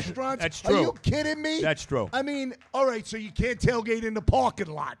and restaurants. That's true. Are you kidding me? That's true. I mean, all right, so you can't tailgate in the parking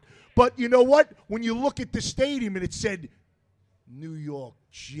lot. But you know what? When you look at the stadium and it said New York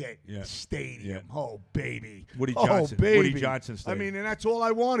Jet Stadium. Yeah. Oh, baby. Woody Johnson. Oh, baby. Woody Johnson I Stadium. mean, and that's all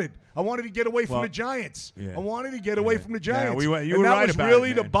I wanted. I wanted to get away from Well, the Giants. yeah. I wanted to get away from the Giants. you and were that right was about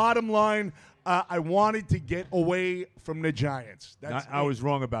really it, the man. bottom line. I wanted to get away from the Giants. I was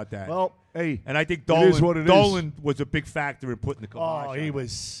wrong about that. Well, hey. And I think it is what it is. Dolan was a big factor in putting the kibosh. Oh, on he it.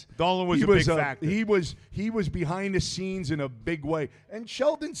 was. Dolan was he a big was factor. He was behind the scenes in a big way. And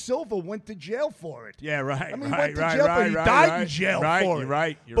Sheldon Silva went to jail for it. Yeah, right. I mean, he right, went to right, jail, right, but he right, died right, in jail right, for you're it.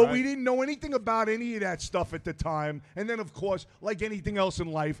 right. You're But right. we didn't know anything about any of that stuff at the time. And then, of course, like anything else in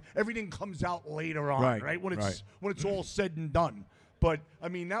life, everything comes out later on, Right, When it's right. when it's all said and done. But I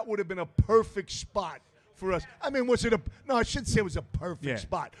mean, that would have been a perfect spot for us. I mean, was it a? No, I shouldn't say it was a perfect Yeah.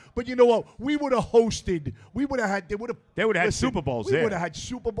 spot. But you know what? We would have hosted. We would have had. They would have. They would have had listen, Super Bowls We there. would have had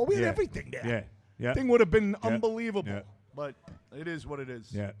Super Bowl. We had Yeah. everything there. Yeah. Yeah. Thing would have been Yeah. unbelievable. Yeah. But it is what it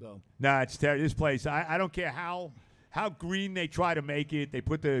is. Yeah. So. Nah, it's terrible. This place, I don't care how green they try to make it. They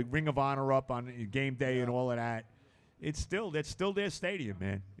put the Ring of Honor up on game day and all of that. That's still their stadium,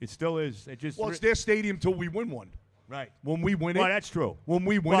 man. It still is. Well, it's their stadium till we win one. right. When we win Well, it. that's true. When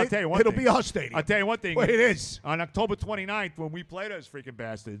we win Well, I'll it, tell you one it'll thing. be our stadium. I'll tell you one thing. Well, it is. On October 29th, when we play those freaking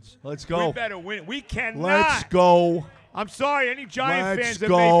bastards. Let's go. We better win. We cannot. Let's go. I'm sorry, any Giant Let's fans that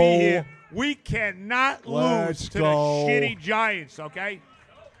go. may be here. We cannot Let's lose to go. the shitty Giants, okay?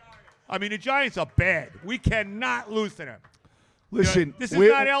 I mean, the Giants are bad. We cannot lose to them. Listen, This is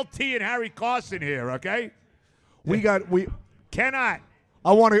we're- not LT and Harry Carson here, okay? we Cannot.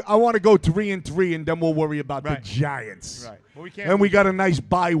 I want to go 3-3, and then we'll worry about Right. the Giants. Right. Well, we can't. And we lose got that. a nice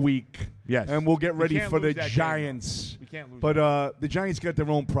bye week. Yes. And we'll get We ready can't for the lose that game, Giants. We can't lose But that. the Giants got their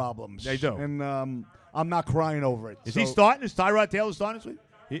own problems. They do. And I'm not crying over it. Is So he starting? Is Tyrod Taylor starting this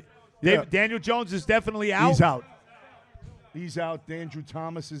week? Yeah. Daniel Jones is definitely out. He's out. He's out. Andrew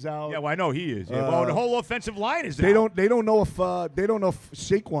Thomas is out. Yeah, well, I know he is. Yeah, well, the whole offensive line is out. They don't know if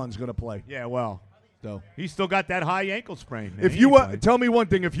Saquon's going to play. Yeah, well, So he's still got that high ankle sprain. Man. if He you ain't were, playing. tell me one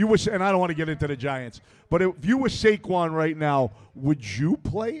thing, if you were, and I don't want to get into the Giants, but if you were Saquon right now, would you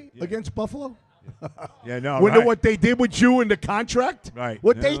play against Buffalo? Yeah, no, When right. what they did with you in the contract, Right.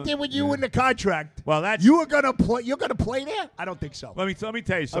 What they Yeah. did with you in the contract. Well, that's- you are gonna play. You're gonna play there. I don't think so. Let me tell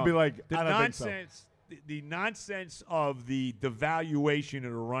you something. I'll be like, the I don't think so. nonsense, the nonsense of the devaluation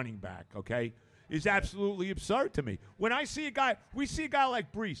of the running back, okay, is absolutely absurd to me. When I see we see a guy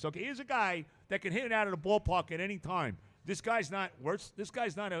like Brees. Okay, here's a guy that can hit it out of the ballpark at any time. This guy's not worse. This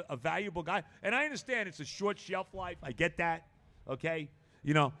guy's not a valuable guy. And I understand it's a short shelf life. I get that. Okay.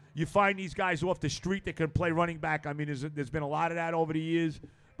 You know, you find these guys off the street that can play running back. I mean, there's been a lot of that over the years.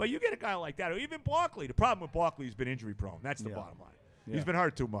 But you get a guy like that, or even Barkley. The problem with Barkley, he's been injury prone. That's the bottom line. Yeah. He's been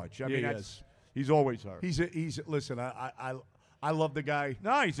hurt too much. I Yeah, mean, he he's always hurt. He's listen. I love the guy.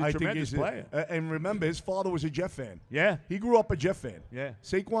 No, he's a I think tremendous he's player. And remember, his father was a Jet fan. Yeah. He grew up a Jet fan. Yeah.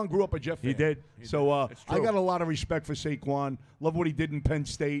 Saquon grew up a Jet fan. He did. So That's I true. got a lot of respect for Saquon. Love what he did in Penn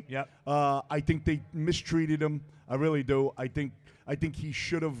State. Yep. I think they mistreated him. I really do. I think he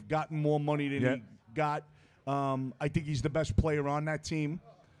should have gotten more money than Yep. he got. I think he's the best player on that team.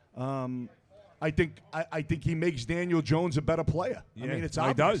 I think he makes Daniel Jones a better player. I Yeah. mean, it's No, he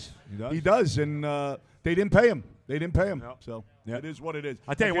obvious. does. He does, and they didn't pay him. Yep. So Yep. it is what it is.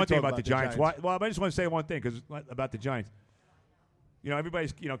 I'll tell you I one can thing talk about the Giants. Well, I just want to say one thing about the Giants. You know,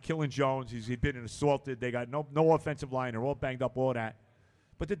 everybody's killing Jones. He's been assaulted. They got no offensive line. They're all banged up. All that.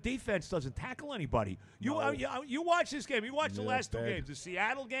 But the defense doesn't tackle anybody. You watch this game. You watch the last two bad. games, the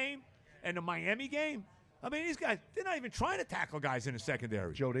Seattle game and the Miami game. I mean, these guys, they're not even trying to tackle guys in the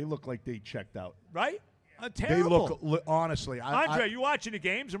secondary. Joe, they look like they checked out. Right? They Terrible. look honestly. Andre, you watching the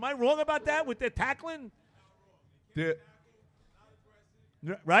games? Am I wrong about that with their tackling?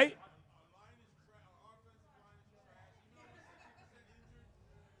 Right?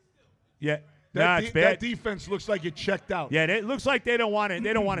 Yeah. It's bad. That defense looks like it checked out. Yeah, it looks like they don't want to.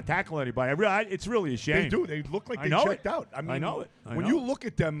 They don't want to tackle anybody. It's really a shame. They do. They look like I they know checked it. out. I mean, I know it. When you look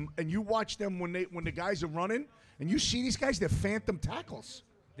at them and you watch them when the guys are running And you see these guys, they're phantom tackles.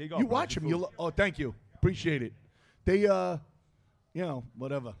 There you go. You bro. watch them. Thank you. Appreciate it. They,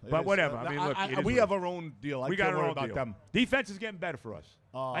 whatever. But whatever. I mean, look, it is we what have it our own deal. We I got can't our worry own about deal. them. Defense is getting better for us.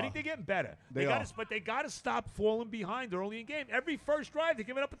 I think they're getting better. They are. But they got to stop falling behind early in game. Every first drive, they're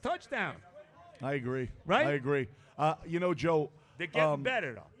giving up a touchdown. I agree. Right? I agree. Joe. They're getting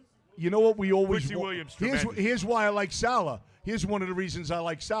better, though. You know what we always Quincy Williams, here's tremendous. why I like Salah. Here's one of the reasons I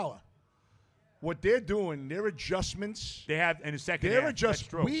like Salah. What they're doing, their adjustments. They have in the second They're half. That's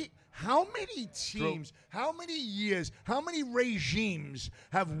true. How many teams, how many years, how many regimes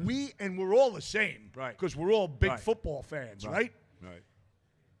have we, and we're all the same, Right. Because we're all big Right. football fans, right? Right.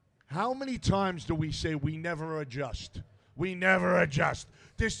 How many times do we say we never adjust? We never adjust.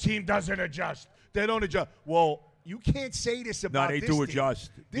 This team doesn't adjust. They don't adjust. Well, you can't say this about they this do team.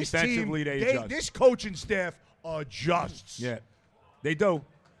 adjust. This Defensively, team, they adjust. This coaching staff adjusts. Yeah, they do.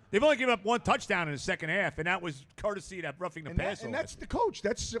 They've only given up one touchdown in the second half, and that was courtesy of that roughing the passer. And that's the coach.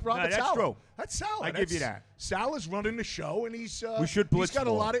 That's Robert that's Saleh. true. That's Saleh. I give you that. Saleh's running the show, and he's We should blitz he's got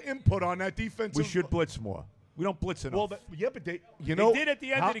more. a lot of input on that defensive. We should blitz more. We don't blitz enough. Well, but they did at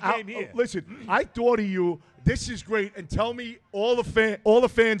the end of the game here. Listen, I thought of you. This is great, and tell me all the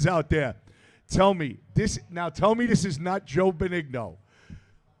fans out there. Tell me this now. Tell me this is not Joe Benigno.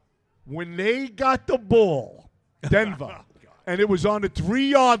 When they got the ball, Denver, and it was on the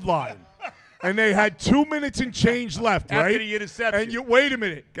 3-yard line. And they had 2 minutes and change left, After right? the interception. And you wait a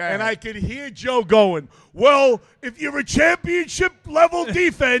minute. Go ahead. And I could hear Joe going, well, if you're a championship level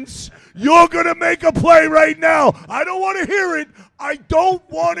defense, you're going to make a play right now. I don't want to hear it. I don't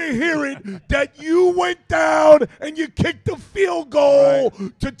want to hear it that you went down and you kicked the field goal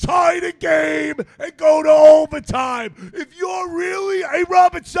to tie the game and go to overtime. If you're really, hey,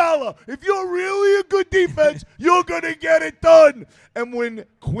 Robert Saleh, if you're really a good defense, you're going to get it done. And when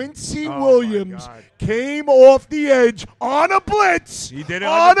Quincy Williams came off the edge on a blitz, he did it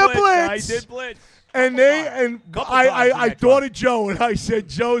on a blitz. I did blitz. And I thought of Joe, and I said,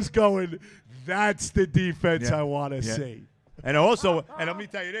 Joe's going, that's the defense I want to see. And also, and let me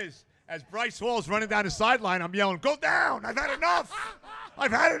tell you this, as Bryce Hall's running down the sideline, I'm yelling, go down. I've had enough.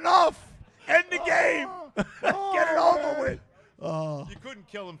 I've had enough. End the game. Get it over with. You couldn't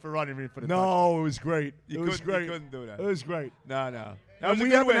kill him for running in for the touchdown. No, it was great. You It was great. couldn't do that. It was great. No. And we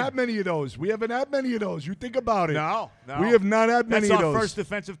haven't had many of those. We haven't had many of those. You think about it. No. We have not had many That's of our those. first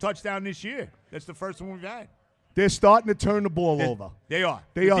defensive touchdown this year. That's the first one we've had. They're starting to turn the ball over. They are.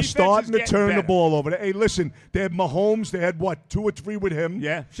 They The are defense starting is to turn getting the better. ball over. Hey, listen, they had Mahomes. They had, 2 or 3 with him?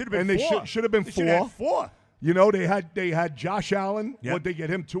 Yeah. Should have been and four. they should have been They 4. should have had 4. You know, they had Josh Allen. Yep. What, they get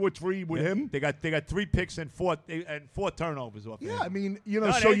him 2 or 3 with him? They got 3 picks and 4 turnovers off. Yeah, him. I mean,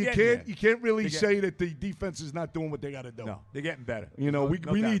 No, so they're you getting there. can't really They're say that the defense is not doing what they got to do. No, they're getting better. We No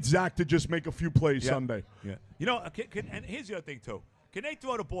doubt. need Zach to just make a few plays Yeah. Sunday. Yeah. And here's the other thing too. Can they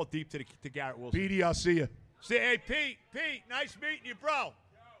throw the ball deep to Garrett Wilson? Petey, I'll see you. Say, hey, Pete, nice meeting you, bro.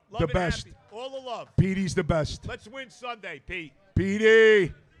 Love The and best. happy. All the love. Petey's the best. Let's win Sunday, Pete.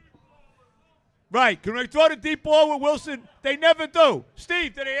 Petey. Right. Can they throw the deep ball with Wilson? They never do.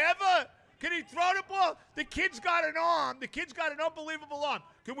 Steve, did they ever? Can he throw the ball? The kid's got an arm. The kid's got an unbelievable arm.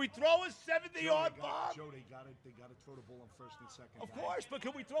 Can we throw a 70-yard bomb? Joe, they got to throw the ball on first and second. Of course, but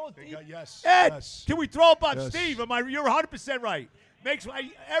can we throw it deep? Yes. Ed, Yes. can we throw a bomb? Yes. Steve, you're 100% right.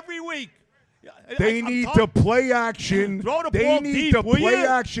 Every week. They I'm need telling- to play action. Throw the They ball need deep, to will play you?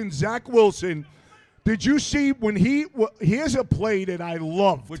 action. Zach Wilson. Did you see when here's a play that I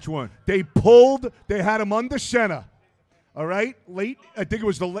loved. Which one? They had him under center. All right? Late, I think it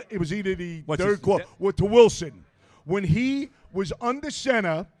was either the third quarter to Wilson. When he was under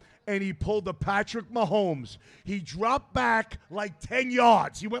center and he pulled the Patrick Mahomes, he dropped back like 10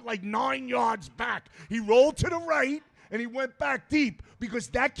 yards. He went like 9 yards back. He rolled to the right and he went back deep because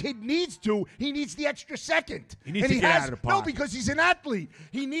that kid needs the extra second. He needs to get out of the pocket. No, because he's an athlete.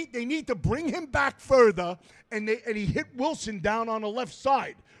 They need to bring him back further, and he hit Wilson down on the left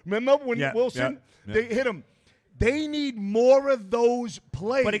side. Remember when Wilson they hit him? They need more of those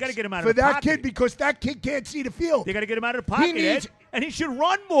plays. But they gotta get him out of for the that pocket. kid because that kid can't see the field. They got to get him out of the pocket, needs- Ed, and he should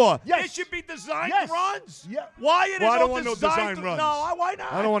run more. Yes. It should be designed Yes. runs. Yeah. Why are there Well, I no don't want no design design runs. No, why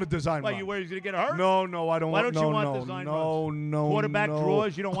not? I don't want a design Well, run. you worried he's going to get hurt? No, I don't Why want. don't you want no, design no, runs? no, Quarterback no.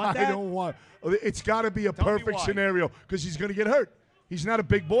 draws, you don't want that? I don't want. It's got to be a Tell me perfect why. scenario because he's going to get hurt. He's not a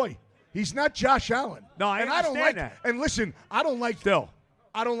big boy. He's not Josh Allen. No, I don't understand like that. And listen, I don't like. Still.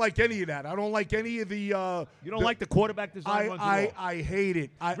 I don't like any of that. I don't like any of the. You don't like the quarterback design runs at all? I hate it.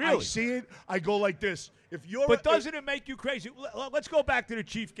 I Really? see it. I go like this. If you're. But doesn't it make you crazy? Let's go back to the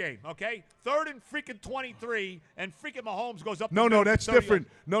Chief game, okay? 3rd and freaking 23, and freaking Mahomes goes up. No, the middle that's 30 different.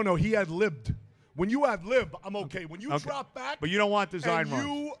 No, he had libbed. When you ad lib, I'm okay. When you drop back, but you don't want design and runs.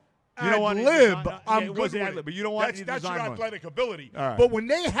 you don't want ad lib, design- I'm it good wasn't with ad lib, it. but you don't want That's design your runs. athletic ability. All right. But when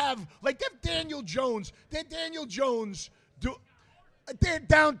they have, like, Daniel Jones, they're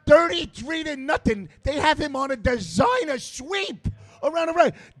down 33-0. They have him on a designer sweep around the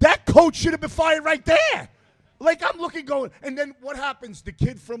right. That coach should have been fired right there. Like, I'm looking going, and then what happens? The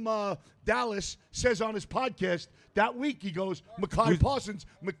kid from Dallas says on his podcast that week, he goes, Micah Parsons,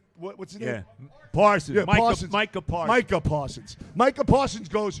 what's his name? Parsons. Yeah, Micah Parsons. Parsons. Micah Parsons. Micah Parsons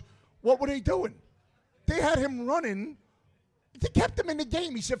goes, what were they doing? They had him running. They kept him in the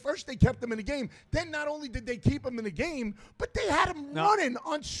game. He said first they kept him in the game. Then not only did they keep him in the game, but they had him running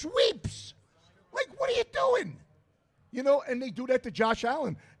on sweeps. Like, what are you doing? You know, and they do that to Josh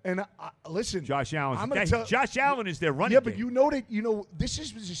Allen. And listen, Josh Allen. I'm gonna tell, Josh Allen is their running Yeah, but game. this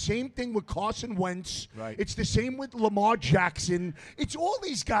is the same thing with Carson Wentz. Right. It's the same with Lamar Jackson. It's all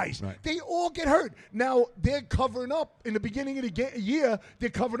these guys. Right. They all get hurt. Now, they're covering up. In the beginning of the year, they're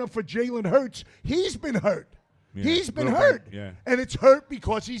covering up for Jalen Hurts. He's been hurt. Yeah, He's been little hurt. bit, yeah. And it's hurt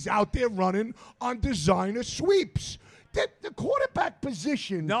because he's out there running on designer sweeps. The quarterback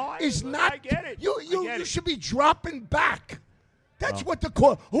position is not. I get it. You should be dropping back. That's what the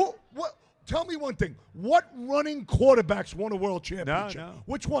tell me one thing. What running quarterbacks won a world championship? No.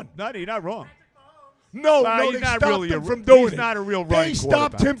 Which one? No, you're not wrong. No, he's they not stopped really him from doing it. He's not a real running They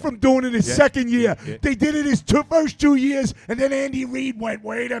stopped quarterback. him from doing it his second year. Yeah. They did it his first 2 years, and then Andy Reid went,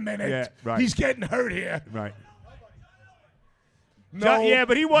 wait a minute. Yeah, right. He's getting hurt here. Right. No, yeah,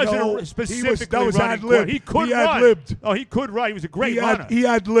 but he wasn't specifically that was running. ad-libbed. He could He run. ad-libbed. Oh, he could run. He was a great runner. He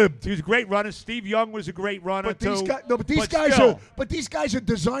ad-libbed. He was a great runner. Steve Young was a great runner But too. these guys are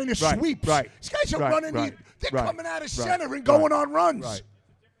designer sweeps. Right. These guys are Right, running. right, They're right, coming out of right, center and going on runs. Right.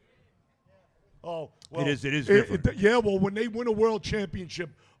 Oh, well, It is different. Yeah, well, when they win a world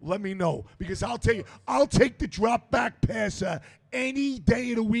championship, let me know, because I'll tell you, I'll take the drop back passer any day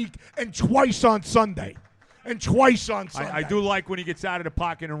of the week and twice on Sunday. I do like when he gets out of the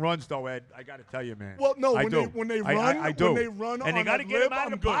pocket and runs, though, Ed. I got to tell you, man. Well, no, I when do. they run, I do. when they run, and they got to get him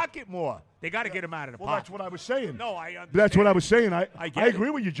out of the pocket more. They got to get him out of the Well, pocket. that's what I was saying. No, I understand. That's what I was saying. I get agree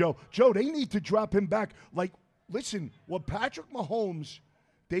it. with you, Joe. Joe, they need to drop him back. Like, listen, what Patrick Mahomes,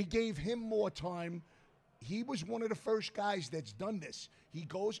 they gave him more time. He was one of the first guys that's done this. He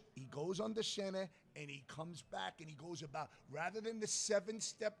goes under center and he comes back and he goes about, rather than the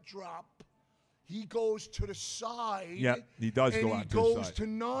 7-step drop, he goes to the side. Yeah, he does and go he out to the goes side. to A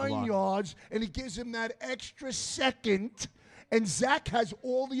 9 lot. yards, and he gives him that extra second. And Zach has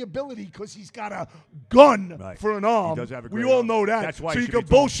all the ability because he's got a gun Right. for an arm. He does have a We great all arm. know that. That's why so he you should can be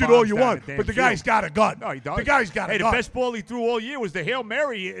throwing bullshit all bombs you down want, the damn but the guy's field. got a gun. No, he does. The guy's got a the gun. best ball he threw all year was the Hail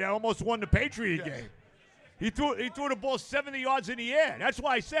Mary. He almost won the Patriot game. He threw the ball 70 yards in the air. That's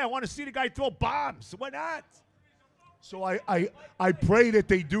why I say I want to see the guy throw bombs. Why not? So I pray that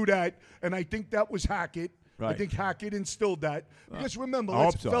they do that, and I think that was Hackett. I Right. think Hackett instilled that. Because remember, I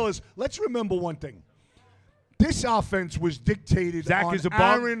hope so. fellas, let's remember one thing. This offense was dictated Zach on is a bum.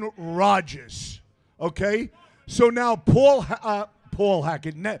 Aaron Rodgers. Okay? So now Paul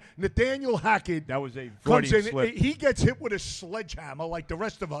Hackett, Nathaniel Hackett That was a comes Freudian in. slip. He gets hit with a sledgehammer like the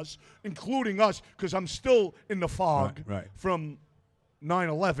rest of us, including us, because I'm still in the fog Right. from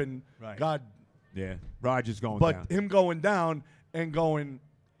 9/11. Right. God, Yeah, Rodgers going but down. him going down and going,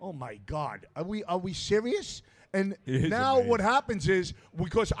 oh my God, are we serious? And It is now amazing. what happens is,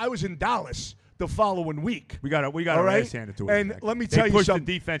 because I was in Dallas the following week. We got all our right? ass handed to us. And let me tell you pushed something.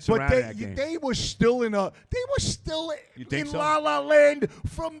 the defense but around that game. they were still in You think in so? La La Land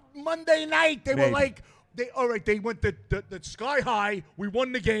from Monday night. They were Maybe. like, they went the sky high. We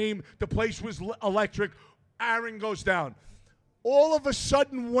won the game. The place was electric. Aaron goes down. All of a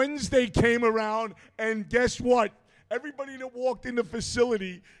sudden, Wednesday came around, and guess what? Everybody that walked in the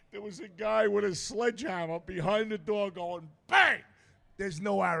facility, there was a guy with a sledgehammer behind the door going, bang! There's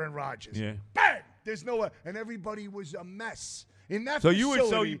no Aaron Rodgers. Yeah. Bang! There's no, and everybody was a mess. In that So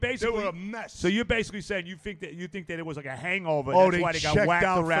facility, you basically they were a mess. So you're basically saying you think that it was like a hangover. Oh, That's why they got checked whacked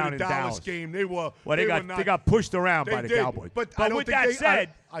out around for the in Dallas game. They were. Well, they got pushed around by the did. Cowboys. But I don't with think that they, said,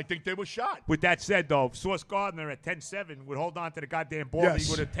 I think they were shot. with that said, though, Sauce Gardner at 10-7 would hold on to the goddamn ball. Yes.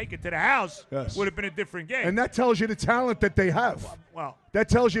 He would have taken it to the house. Yes. Would have been a different game. And that tells you the talent that they have. Well, That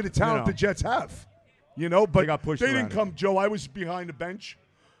tells you the talent know. the Jets have. You know, but got pushed didn't around. come. Joe, I was behind the bench.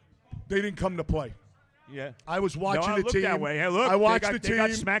 They didn't come to play. yeah. I was watching no, I the looked team. that way. Hey, look, I watched they got, the team. They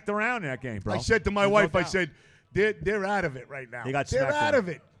got smacked around in that game, bro. I said to my There's no wife, I doubt. said, they're out of it right now. They got They're smacked out around. of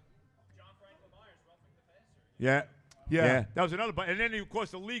it. Yeah. Yeah. That was another. And then, of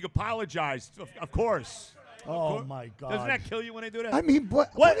course, the league apologized. Of course. Oh my God! Doesn't that kill you when they do that? I mean,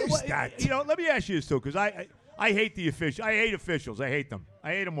 what is that? You know, let me ask you this too, because I hate the officials. I hate officials. I hate them.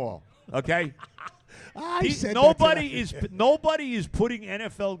 I hate them all. Okay. Nobody is putting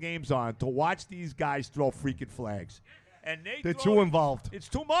NFL games on to watch these guys throw freaking flags, and they're too involved. It's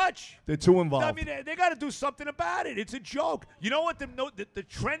too much. They're too involved. I mean, they got to do something about it. It's a joke. You know what? The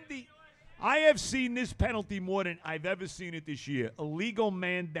trendy. I have seen this penalty more than I've ever seen it this year. Illegal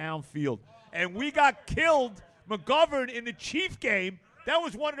man downfield, and we got killed. McGovern in the Chief game. That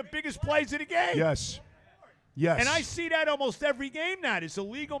was one of the biggest plays of the game. Yes. And I see that almost every game now. It's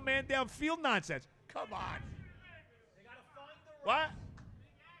illegal man downfield nonsense. Come on. What?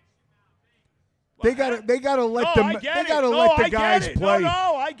 They gotta let the guys play.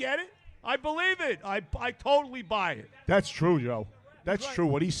 No, I get it. I believe it. I totally buy it. That's true, Joe. That's true.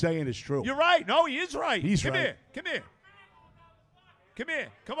 What he's saying is true. You're right. No, he is right. He's Come right. here. Come here. Come here.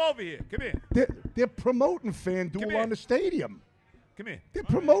 Come over here. Come here. They're promoting FanDuel on the stadium. Come here. They're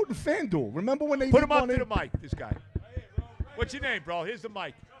promoting FanDuel. Remember when they put him up to the mic? This guy. What's your name, bro? Here's the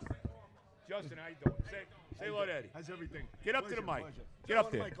mic. Justin, how you doing? Say hello to Eddie. How's everything? Get up to the mic. Get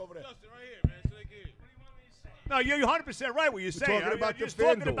up there. Over there. Justin, right here, man. So they can. No, you're 100% right what you're saying. talking about you're the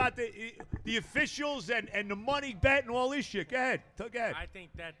talking FanDuel. about the officials and the money bet and all this shit. Go ahead. Go ahead. I think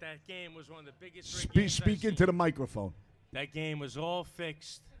that game was one of the biggest. Speak into the microphone. That game was all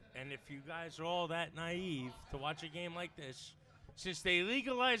fixed, and if you guys are all that naive to watch a game like this, since they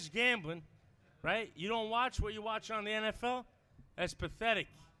legalized gambling, right? You don't watch what you watch on the NFL. That's pathetic.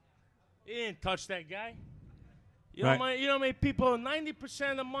 You didn't touch that guy. You don't make people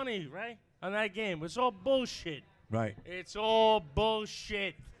 90% of the money, right, on that game. It's all bullshit. Right. It's all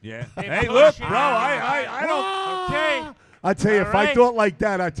bullshit. Yeah. They Hey, bullshit. look, bro. I don't. Okay. I tell you, All if I right. thought like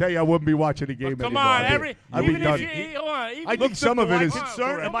that, I tell you, I wouldn't be watching the game But come anymore. on, I'd be done. I think some of it is-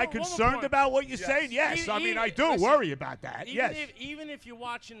 Am I concerned about what you're saying? Yes. I mean, I do worry about that. Yes. Even if you're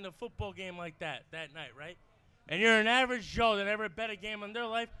watching the football game like that night, right? And you're an average Joe that never bet a game in their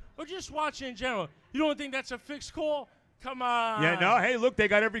life, or just watching in general, you don't think that's a fixed call? Come on. Yeah, no. Hey, look, they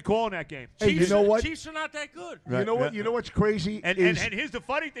got every call in that game. Hey, you know what? Chiefs are not that good. You know what? You know what's crazy? And here's the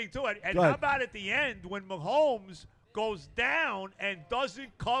funny thing, too. And Go how ahead. about at the end when Mahomes goes down and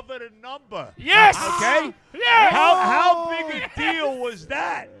doesn't cover the number? Yes. Okay? Yes. How big a deal was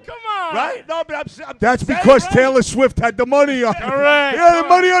that? Come on. Right? No, but I'm That's saying, because right? Taylor Swift had the money on. Correct. She had the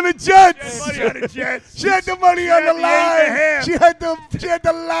money on the Jets. Money on the Jets. She had the money on the had the 8.5. line. She had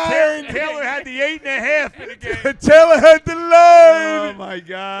the line. Taylor had the 8.5 in the game. Taylor had the Oh, line. my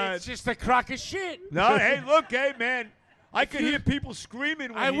God. It's just a crock of shit. No, hey, look, hey, man. I could hear people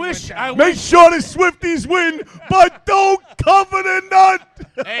screaming when I he wish. went down. Make sure the Swifties win, but don't cover the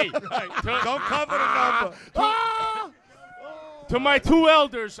nut. Hey, Don't cover the number. to my two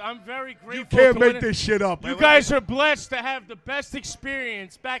elders, I'm very grateful. You can't to make win. this shit up. You guys are blessed to have the best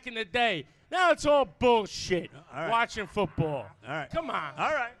experience back in the day. Now it's all bullshit. All right. Watching football. All right. Come on.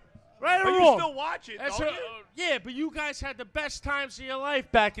 All right. Right or But you wrong? still watch it, That's don't a- you? yeah, but you guys had the best times of your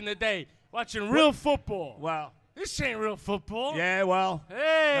life back in the day watching real football. Wow. This ain't real football. Yeah, well,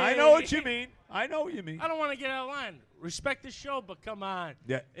 Hey. I know what you mean. I know what you mean. I don't want to get out of line. Respect the show, but come on.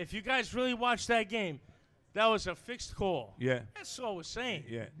 Yeah. If you guys really watched that game, that was a fixed call. Yeah. That's all we're saying.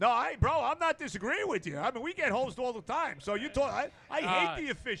 Yeah. No, bro, I'm not disagreeing with you. I mean, we get hosed all the time. So you talk. I hate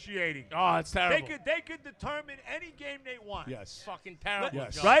the officiating. Oh, it's terrible. They could determine any game they want. Yes. Fucking terrible.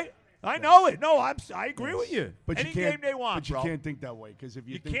 Yes. Joe. Right? I know it. No, I agree with you. But any you can't, game they want, but you bro. can't think that way, because if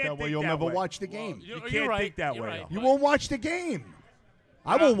you think can't that way, think you'll that never way. watch the game. You're can't right. think that You're way, right. though. You won't watch the game.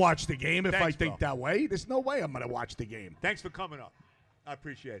 I won't watch the game if I Thanks, think bro. that way. There's no way I'm going to watch the game. Thanks for coming up. I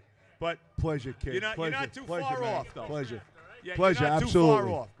appreciate it. But Pleasure, kid. You're not- you're Pleasure. not too Pleasure, far man. off, though. Pleasure. yeah, Pleasure, you're not absolutely. too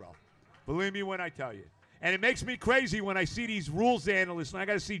far off, bro. Believe me when I tell you. And it makes me crazy when I see these rules analysts, and I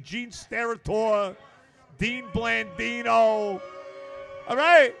got to see Gene Steratore, Dean Blandino. All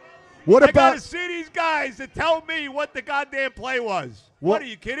right? What I got about to see these guys to tell me what the goddamn play was. What are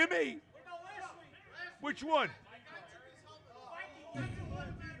you kidding me? Which one?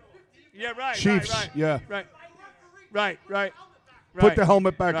 Yeah, right. Chiefs? Right, Yeah. right. Put the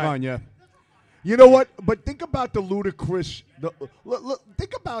helmet back Right. on, yeah. You know what? But think about the ludicrous.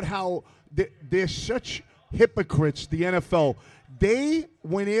 Think about how they're such hypocrites, the NFL. They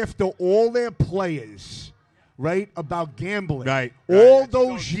went after all their players, right, about gambling. Right. All It's so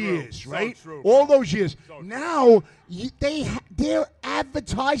those true. years, So right? true. All those years. So true. Now, they're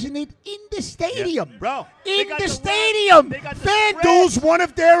advertising it in the stadium. Bro, they In got the the stadium. they got the FanDuel's spreads. one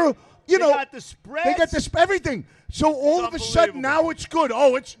of their, They got the spreads. They got this everything. So all of a sudden unbelievable. now it's good.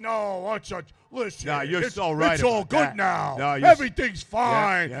 Oh, it's listen. No, you're so right It's all about good that. now. No, Everything's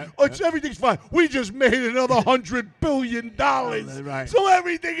fine. Yeah, Everything's fine. We just made another $100 billion. Right. So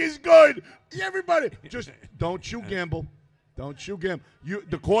everything is good. Everybody, just don't you gamble. Don't you gamble.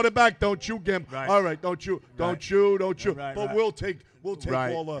 The quarterback, don't you gamble. Right. All right, don't you. Right. Right, But right. we'll take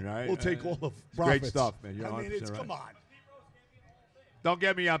Right, all the right, we'll take all the It's profits. great stuff, man. You're I mean, 100% right. come on. Don't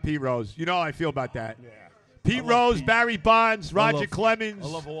get me on Pete Rose. You know how I feel about that. Yeah. Pete love Rose, Pete. Barry Bonds, Roger love- Clemens, I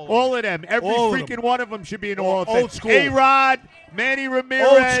love all of them. Every All of freaking them. one of them should be in the Hall of Old Fame. school. A-Rod, Manny Ramirez,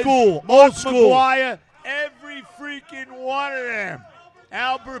 Old school. Mark Old school. McGuire, every freaking one of them.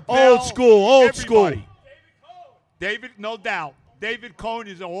 Albert Bell. Old school. Old school. everybody. David, no doubt. David Cohn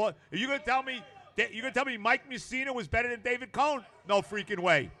is a Hall. Are you gonna tell me Mike Mussina was better than David Cohn? No freaking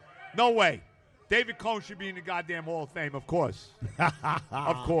way. No way. David Cohn should be in the goddamn Hall of Fame, of course.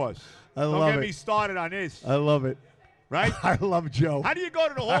 Of course. Don't love get it. me started on this. I love it. Right? I love Joe. How do you go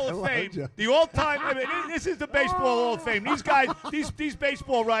to the Hall I of love Fame? Joe. The all-time. I mean, this is the baseball Hall of Fame. These guys, these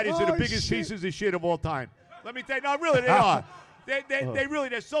baseball writers are the Oh, biggest shit. pieces of shit of all time. Let me tell you. No, really, they are. They really,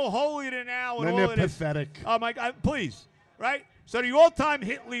 they're so holier now and Then all they're of this. pathetic. Oh my God! Please, right? So the all-time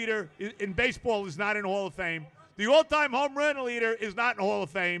hit leader in baseball is not in the Hall of Fame. The all-time home run leader is not in the Hall of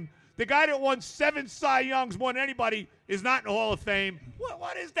Fame. The guy that won 7 Cy Youngs more than anybody is not in the Hall of Fame.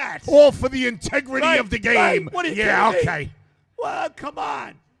 What is that? All for the integrity Right, of the game. right. What are you Yeah, kidding me? okay. Well, come on.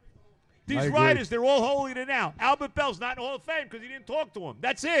 I These agree. writers, they're all holier now. Albert Bell's not in the Hall of Fame because he didn't talk to him.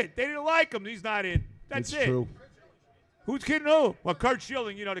 That's it. They didn't like him. He's not in. That's It's it. true. Who's kidding who? Well, Kurt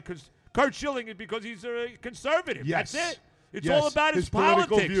Schilling, Kurt Schilling is because he's a conservative. Yes. That's it. It's Yes. all about his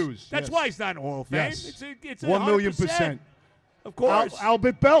political politics. views. That's Yes. why he's not in the Hall of Fame. Yes. It's 1,000,000%. Of course.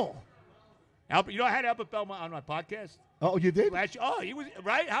 Albert Bell. Albert, I had Albert Bell on my podcast Oh, you did? last year. Oh, he was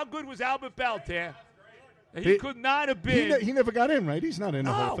right. How good was Albert Bell, Ter? He could not have been. He never got in, right? He's not in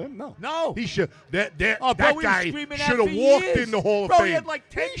the Hall of No. Fame. No. No. He should. That Oh, bro, that we guy were screaming that should have for walked years. in the Hall of Bro, Fame. he had like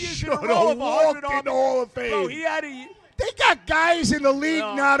 10 He years in a should row have of 100 walked in the Hall of Fame. Bro, he had a. They got guys in the league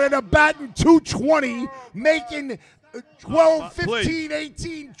No. now that are batting 220, making 12, Please. 15,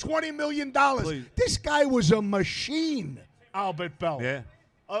 18, $20 million. Please. This guy was a machine, Albert Bell. Yeah.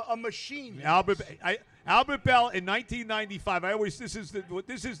 A machine. Albert Bell in 1995.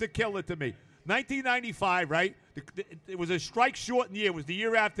 This is the killer to me. 1995, right? It was a strike-shortened year. It was the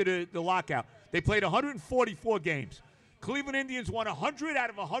year after the lockout. They played 144 games. Cleveland Indians won 100 out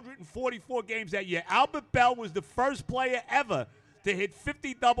of 144 games that year. Albert Bell was the first player ever to hit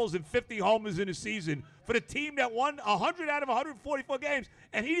 50 doubles and 50 homers in a season for the team that won 100 out of 144 games,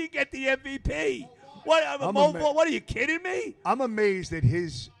 and he didn't get the MVP. What are you kidding me? I'm amazed at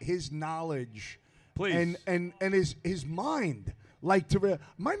his knowledge, Please. and his mind.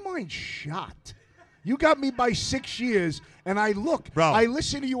 My mind's shot. You got me by 6 years, and I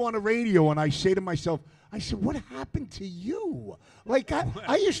listen to you on the radio, and I say to myself, I said, what happened to you? Like,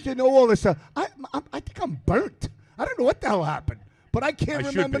 I used to know all this stuff. I think I'm burnt. I don't know what the hell happened, but I can't I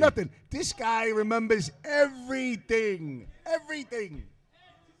should remember be. nothing. This guy remembers everything. Everything.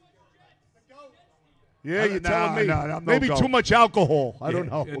 Yeah, you're telling me. No, I'm no Maybe go. too much alcohol. I don't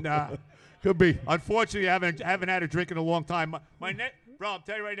know. Nah. Could be. Unfortunately, I haven't had a drink in a long time. Bro, I'm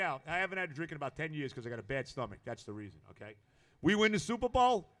telling you right now, I haven't had a drink in about 10 years because I got a bad stomach. That's the reason, okay? We win the Super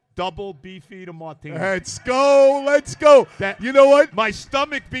Bowl, double beefeater martini. Let's go. Let's go. You know what? My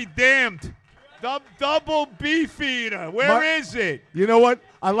stomach be damned. Double beefeater. Where is it? You know what?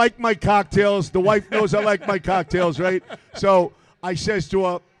 I like my cocktails. The wife knows I like my cocktails, right? So I says to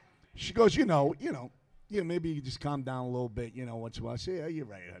her, she goes, maybe you just calm down a little bit, once in a while. I say, yeah, you're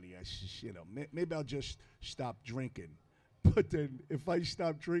right, honey. I just, maybe I'll just stop drinking. But then if I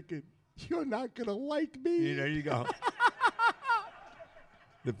stop drinking, you're not going to like me. There you go.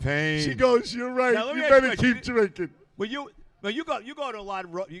 The pain. She goes, you're right. Now, let me You ask you better a question. keep drinking. Well, you go to a lot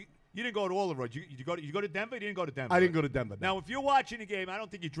of roads. You didn't go to all the roads. You go to Denver? You didn't go to Denver? I didn't go to Denver. Now, if you're watching the game, I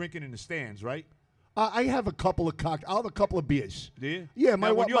don't think you're drinking in the stands, right? I have a couple of I'll have a couple of beers. Do you? Yeah, Now,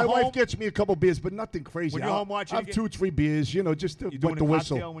 my when you're wife home- gets me a couple of beers, but nothing crazy. When you're home watching I have the 2 or 3 beers, just to You doing wet the a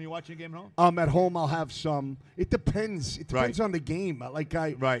whistle. cocktail when you're watching a game at home? At home, I'll have some. It depends. It depends Right. on the game.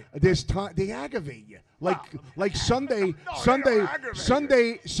 Right. There's time. They aggravate you. Like Sunday, aggravate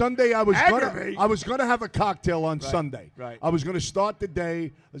Sunday. Aggravate? I was gonna have a cocktail on Sunday. right. I was gonna start the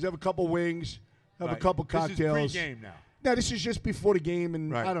day. Let's have a couple wings, have a Right. couple cocktails. This is pre-game now. No, this is just before the game,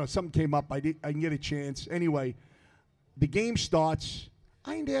 and Right. I don't know. Something came up. I didn't get a chance. Anyway, the game starts.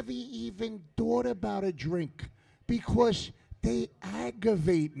 I never even thought about a drink because they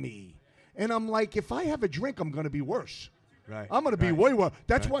aggravate me. And I'm like, if I have a drink, I'm going to be worse. Right. I'm going to be Right. way worse.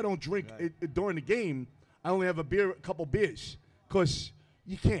 That's Right. why I don't drink during the game. I only have a couple beers because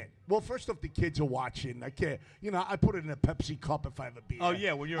you can't. Well, first off, the kids are watching. I can't, I put it in a Pepsi cup if I have a beer. Oh,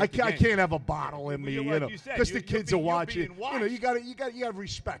 yeah, when you're I at the can't, I game. can't have a bottle in me, Like you said, because the you're kids being- are you're watching. being watched. You gotta have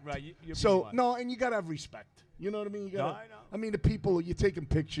respect. Right, you're being So watched. no, and you gotta have respect. You know what I mean? You gotta, I know. I mean, the people you're taking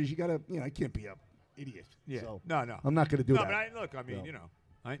pictures. You gotta, I can't be a idiot. Yeah. So No. I'm not gonna do No, that. but I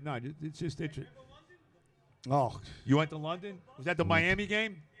mean, No. it's just interesting. Oh, You went to London? Was that the Miami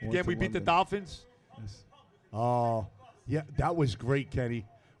game? went Game to we beat the London. Dolphins? oh, yeah, that was great, Kenny.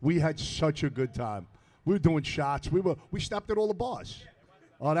 We had such a good time. We were doing shots. We stopped at all the bars.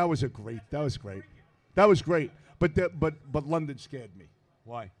 Oh, that was great. That was great. That was great. But London scared me.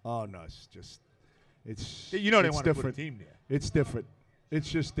 Why? Oh no, it's You know they it's want to put a different. team there. It's different. It's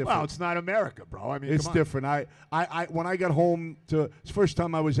just different. Well, it's not America, bro. I mean, It's come on. different. I when I got home it's the first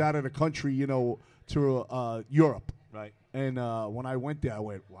time I was out of the country, to Europe. Right. And when I went there, I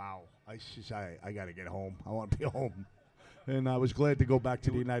went, wow. I got to get home. I want to be home. And I was glad to go back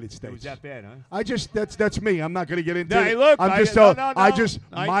to the United States. It was that bad, huh? I just that's me. I'm not going to get into No, it. hey, look, I'm I- just no, telling. no, I no. just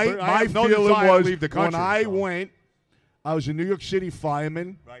I my have no feeling desire to was leave the when country, I so. went, I was a New York City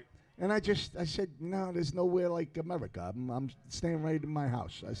fireman. Right. And I said, no, there's nowhere like America. I'm staying right in my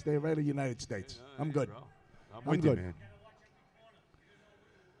house. I stay right in the United States. I'm good. Bro. I'm I'm with good. you, man.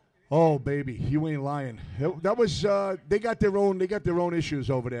 Oh, baby, you ain't lying. That was they got their own issues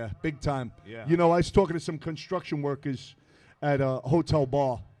over there, big time. Yeah. I was talking to some construction workers at a hotel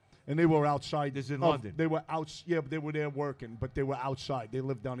bar, and they were outside. This is in of- London. They were out. Yeah, but they were there working, but they were outside. They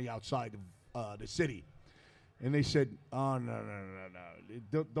lived on the outside of the city, and they said, "Oh no.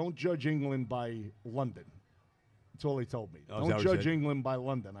 Don't judge England by London." That's all they told me. Oh, is that Don't what he judge said? England by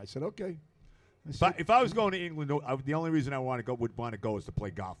London. I said, okay. If I was going to England, the only reason I would want to go is to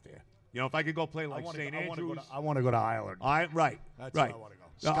play golf there. If I could go play like St. Andrews. I want to go to Ireland. Right. That's right. where I wanna go.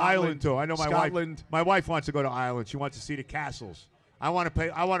 No, Scotland, Ireland too. I know my Scotland. wife. My wife wants to go to Ireland. She wants to see the castles. I want to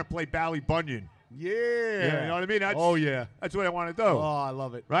play Ballybunion. Yeah. You know what I mean? That's, Oh, yeah. That's what I want to do. Oh, I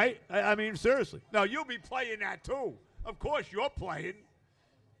love it. Right? I mean, seriously. No, you'll be playing that too. Of course, you're playing.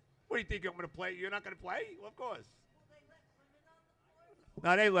 What do you think I'm going to play? You're not going to play? Well, of course.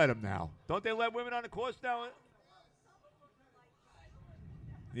 No, they let them now. Don't they let women on the course now?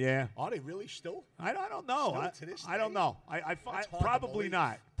 Yeah. Are they really still? I don't know. Still to this I don't day? know. I That's hard to probably believe.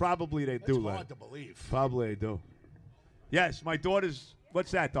 not. Probably they That's do let. hard to believe. Probably they do. Yes, my daughter's.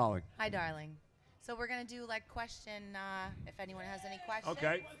 What's that, darling? Hi, darling. So we're gonna do like question. If anyone has any questions,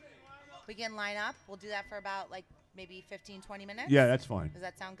 Okay. we can line up. We'll do that for about like maybe 15, 20 minutes. Yeah, that's fine. Does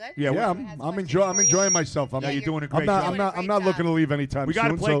that sound good? Yeah, Yeah, Anyone has I'm questions for you? enjoying myself. Yeah, you're doing a great I'm not. job. I'm not. I'm Doing a not great looking to job. leave anytime We got to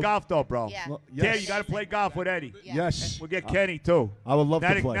soon. play so golf though, bro. Yeah. Well, Yeah, yes. you got to play golf with Eddie. Yeah. Yes. We'll get Kenny too. I would love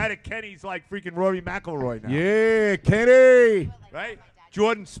Now to play. that Kenny's like freaking Rory McIlroy now. Yeah, Kenny. Right?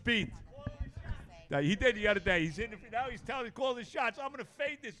 Jordan Spieth. Now, he did the other day. He's in. Now he's calling the shots. I'm gonna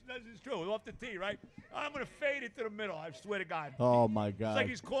fade this. This is true. Off the tee, right? I'm gonna fade it to the middle. I swear to God. Oh my It's God. like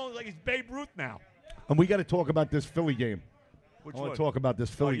he's calling like he's Babe Ruth now. And we got to talk about this Philly game. Which I want one? to talk about this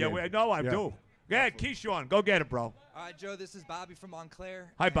Philly yeah, game. no, I Yeah. do. Yeah, Keyshawn, go get it, bro. All right, Joe, this is Bobby from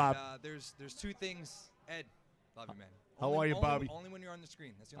Montclair. Hi, and, Bob. There's two things. Ed, love you, man. How are you, Bobby? Only when you're on the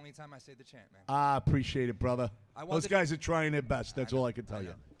screen. That's the only time I say the chant, man. I appreciate it, brother. I Those wanted- guys are trying their best. That's all I can tell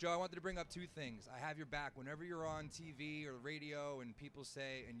you. Joe, I wanted to bring up two things. I have your back. Whenever you're on TV or radio and people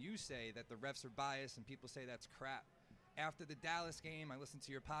say, and you say that the refs are biased and people say that's crap. After the Dallas game, I listened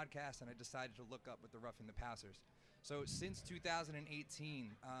to your podcast and I decided to look up with the roughing the passers. So since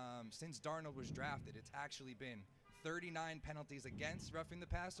 2018, since Darnold was drafted, it's actually been 39 penalties against roughing the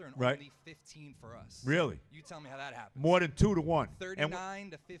passer and Right. only 15 for us. Really? You tell me how that happened. More than 2-1.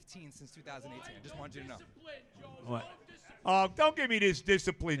 39 to 15 since 2018. I just wanted you to know. What? Oh, don't give me this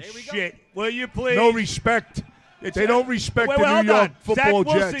discipline There we go. shit. Will you please? No respect. They don't respect Wait, the hold New York on. Football Zach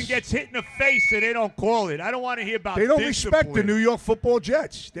Wilson Jets. gets hit in the face and they don't call it. I don't want to hear about They don't discipline. respect the New York Football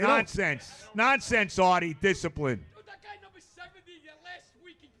Jets. They don't. Nonsense. Nonsense, Artie. Discipline. Dude, that guy number 70 last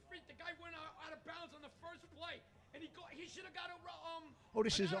week, the guy went out of bounds on the first play, and he should have got a Oh,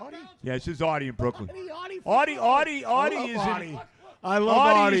 this is out of Artie? bounds. Yeah, this is Artie in Brooklyn. Artie Artie I love is Artie. in. I love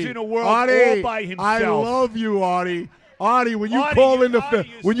Artie Artie. is in a world Artie, all by I himself. love you, Artie. Artie, when you Artie, call in the Artie, fan,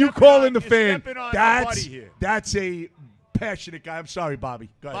 you're when you stepping call on- in the you're fan, stepping on our buddy here. that's a passionate guy. I'm sorry, Bobby.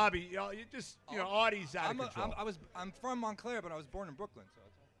 Go ahead. Bobby, you just, Artie's out of control. I'm from Montclair, but I was born in Brooklyn. So.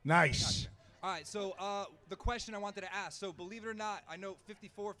 Nice. All right, so the question I wanted to ask. So believe it or not, I know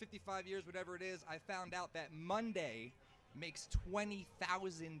 54, 55 years, whatever it is, I found out that Monday makes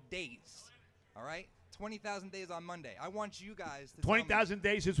 20,000 days. All right? 20,000 days on Monday. I want you guys to 20,000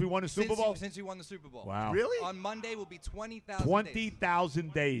 days since we won the tell me, Super Bowl? Since you won the Super Bowl. Wow. Really? On Monday will be 20,000 days.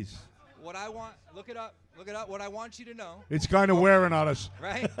 20,000 days. What I want, look it up. Look it up. What I want you to know, It's kind of wearing on us.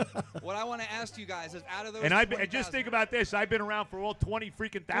 right? What I want to ask you guys is out of those And and 20,000 just think about this. I've been around for all 20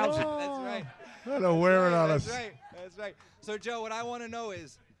 freaking thousand. That's right. Kind of wearing on That's us. right. That's right. So, Joe, what I want to know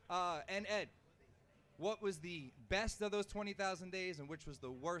is, and Ed, what was the best of those 20,000 days and which was the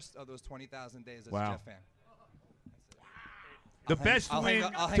worst of those 20,000 days as Wow. a Jeff fan? The best I'll hang win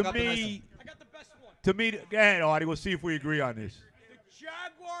up- I'll hang to up and me, I got the best one. go ahead, Artie. We'll see if we agree on this. The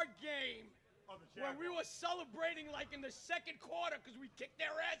Jaguar game when we were celebrating like in the second quarter because we kicked their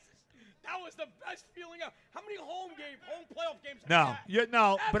asses. That was the best feeling ever. How many home playoff games? No, have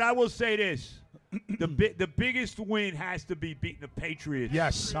no, but I will say this: the biggest win has to be beating the Patriots.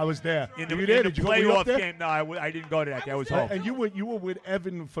 Yes, I was there. In Were the, you there? in the Did you go were you up playoff there? game. No, I didn't go to that. I was home. And you were with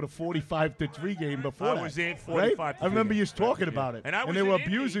Evan for the 45-3 game before I that. was in right? 45-3 I remember game. you talking Yeah. about it. And I was they were in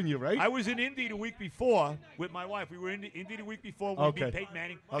Indy. abusing you, right? I was in Indy the week before with my wife. We were in Indy the week before. We Okay. beat Peyton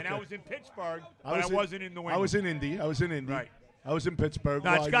Manning. And I Okay. was in Pittsburgh, but I wasn't in New England. I was in Indy. Right. I was in Pittsburgh.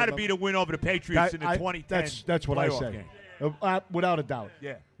 No, it's got to be the win over the Patriots in the 2010 That's what I playoff say. game. Without a doubt.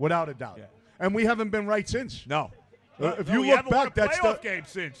 Yeah. Without a doubt. Yeah. And we haven't been right since. No. If No, you we look haven't won back, a that's playoff the game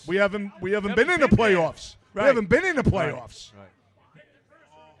since. we haven't been in the been there. playoffs. Right. We haven't been in the playoffs. Right.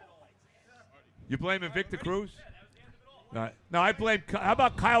 You blaming Victor Cruz? No, I blame. How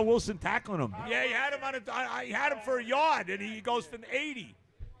about Kyle Wilson tackling him? Yeah, he had him I had him for a yard, and he goes from 80.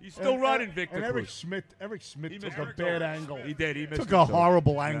 He's still running, Victor And Cruz. Eric Smith He took missed a it. bad angle. He did. He missed Took it, a too.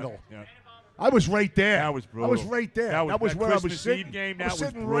 horrible Yeah, angle. yeah. I was right there. That was brutal. I was right there. That was where I was Christmas sitting. Eve game, I was that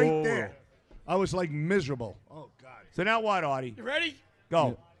was sitting right brutal. there. I was like miserable. Oh God. So now what, Artie? You ready?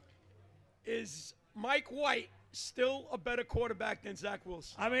 Go. Is Mike White still a better quarterback than Zach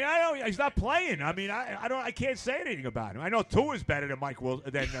Wilson? I mean, I don't. He's not playing. I mean, I don't. I can't say anything about him. I know Tua is better than Mike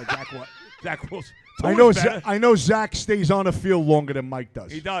Wilson than Zach Wilson. Tua's better. I know Zach stays on the field longer than Mike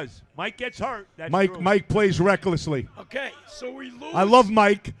does. He does. Mike gets hurt. That's Mike true. Mike plays recklessly. Okay, so we lose. I love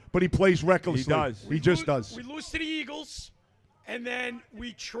Mike, but he plays recklessly. He does. He just does. We lose to the Eagles, and then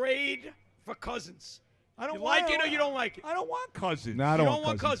we trade for Cousins. I don't You want like it or you don't like it? I don't want Cousins. No, I You don't don't want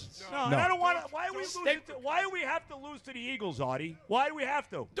want Cousins. Cousins. No, No. I don't want to. Why are we Stay- losing? Why do we have to lose to the Eagles, Artie? Why do we have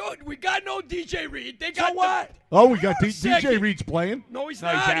to? Dude, we got no DJ Reed. They So got what? Oh, we got Hang on a DJ second. Reed's playing. No, he's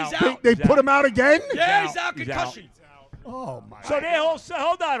No, not. he's He's out. out. They put him out again? Yeah, He's he's out. out. He's out. Concussion. Oh my. So their whole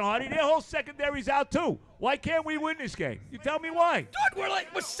hold on, Artie. Their whole secondary's out too. Why can't we win this game? You tell me why. Dude,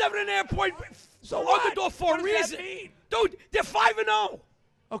 we're 7.5 point So what? underdog for What a does reason. that mean? Dude, they're 5-0.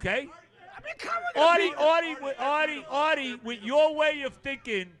 Okay. I mean, come on. Artie, with your way of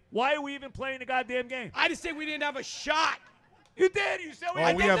thinking, why are we even playing the goddamn game? I just say we didn't have a shot. You did. You said we Oh,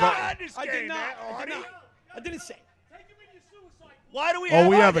 had we to have not this I game, did not. man, I did Artie. not. I didn't say. Why do we? Oh,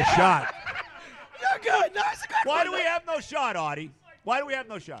 we have Artie? a shot. You're good. No, it's a good Why one. do we have no shot, Artie? Why do we have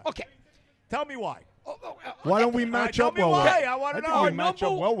no shot? Okay. Tell me why. Why don't we All right, match tell up me well with why. them? I want to think know. we match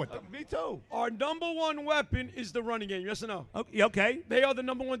up well with them. Me too. Our number one weapon is the running game. Yes or no? Okay. They are the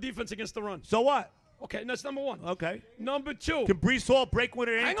number one defense against the run. So what? Okay, that's number one. Okay. Number two. Can Brees Hall break one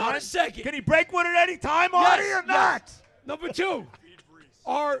at any Hang time? on a second. Can he break one at any time, Artie, or not? Number two.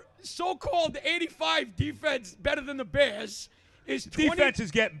 Our so-called 85 defense, better than the Bears, is 20. Defense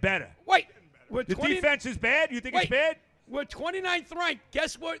is getting better. Wait. We're The 20 defense is bad? You think Wait. it's bad? We're 29th ranked.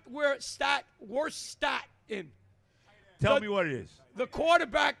 Guess what? We're worst stat in. Tell The- me what it is. The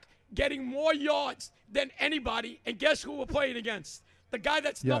quarterback getting more yards than anybody, and guess who we're playing against? The guy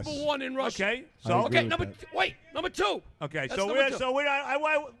that's Yes. number one in rushing. Okay. I So agree. Okay, with number two. okay. That's So number we're two. so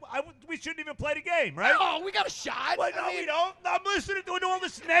we shouldn't even play the game, right? Oh, we got a shot. Wait, no, I mean, we don't. I'm listening to all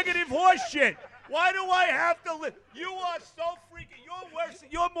this negative horse shit. Why do I have to live? You are so freaking. You're worse.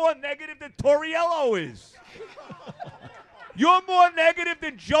 You're more negative than Torriello is. You're more negative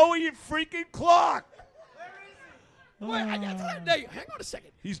than Joey and freaking Clark. Wait, hang on a second.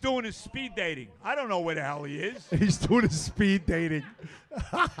 He's doing his speed dating. I don't know where the hell he is. He's doing his speed dating.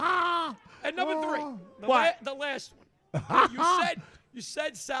 And number three, What? the last one. You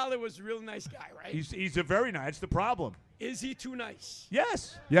said Saleh was a real nice guy, right? He's a very nice. That's the problem. Is he too nice?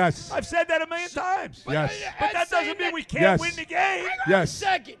 Yes. Yes. I've said that a million times. Yes. But that doesn't mean we can't Yes. win the game. Hang on Yes. a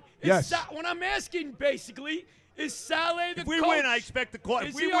second. Yes. What I'm asking, basically, is Saleh the If we coach? win, I expect the coach. If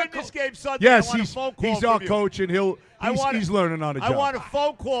Is we he our win this coach? game Sunday, Yes, I want a phone call he's our from you. coach, and he's learning on the job. I want a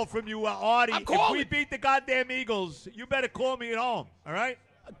phone call from you, Artie. I'm If we calling. beat the goddamn Eagles, you better call me at home. All right?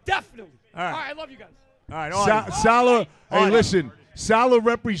 Definitely. All right. I love you guys. All right, Artie. Salah, hey, Artie. listen. Salah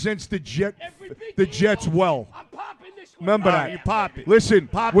represents the Jets well. I'm popping this one. Remember All that. right, you pop it. Listen,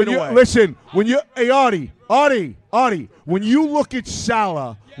 Pop when it you away. listen, when you Artie, when you look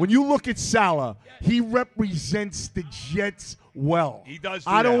at Salah, he represents the Jets well. He does do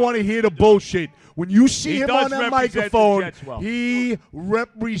I don't that. want to hear the bullshit. When you see He him does on that represent the microphone, Jets well. he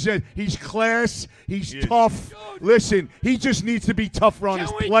represents. He's class. He's is. tough. Listen, he just needs to be tougher on his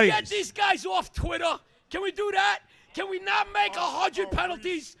Can we players. get these guys off Twitter? Can we do that? Can we not make 100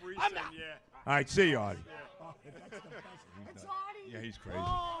 penalties? I'm not. All right, see you, Artie. Yeah, he's crazy.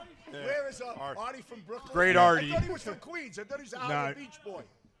 Where is Artie from Brooklyn? Great I Artie. thought he was from Queens. I thought he was a Howard Beach boy.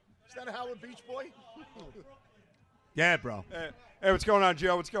 Is that a Howard Beach boy? Yeah, bro. Hey, what's going on,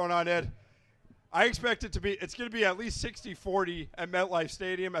 Joe? What's going on, Ed? I expect it's going to be at least 60-40 at MetLife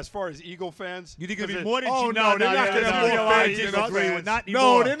Stadium as far as Eagle fans. You think it'll be 'Cause more than Oh, you? no, they're not going to have more fans than us. Not No,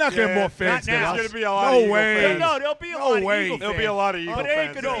 anymore. they're not getting more fans Not than now. us. There's going to be a lot No of Eagle way. fans. No, there'll be a No lot way. of Eagle There'll fans. be a lot of Eagle But it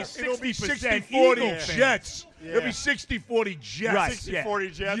ain't fans, going yeah. to be It'll be 60% 60-40 Eagle fans. Jets. Yeah. It'll be 60-40 Jets. Right.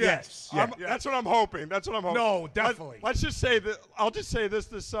 60-40 Jets. Yes. Yeah. That's what I'm hoping. No, definitely. Let's just say that. I'll just say this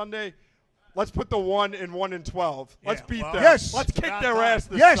Sunday. Let's put the 1 and 1 and 12. Let's Yeah, beat well, them. Yes. Let's kick About their time. ass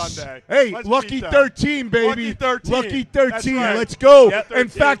this Yes. Sunday. Hey, Let's lucky beat them. 13, baby. Lucky 13. Lucky That's 13. right. Let's go. Yep. In 13.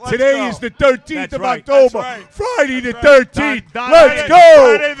 fact, Let's today go. is the 13th That's of right. October. That's right. Friday the That's right. 13th. Don Let's Friday.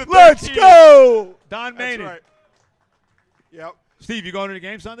 go. Friday the Let's 13th. go. Don That's Maynard. right. Yep. Steve, you going to the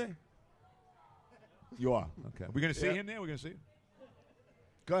game Sunday? You are. Okay. We're going to see Yeah. him there? We're going to see him?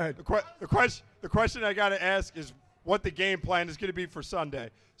 Go ahead. The question I got to ask is what the game plan is going to be for Sunday.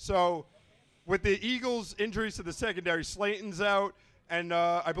 So, with the Eagles' injuries to the secondary, Slayton's out, and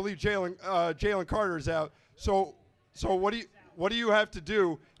I believe Jalen Carter's out. So what do you have to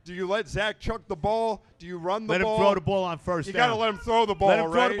do? Do you let Zach chuck the ball? Do you run the Let ball? him throw the ball on first You down. got to let him throw the ball, Let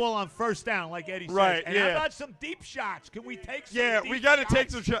him throw right? the ball on first down, like Eddie Right, says. And yeah. how about some deep shots? Can we take some Yeah, deep we got to shots? take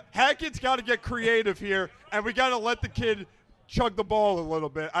some shots. Hackett's got to get creative here, and we got to let the kid chug the ball a little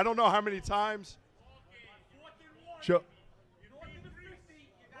bit. I don't know how many times. Sure.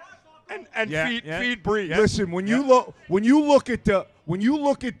 And Yeah, feed yeah. Breeze. Yeah. Listen, when you look at the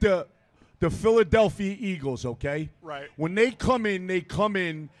Philadelphia Eagles, okay? Right. When they come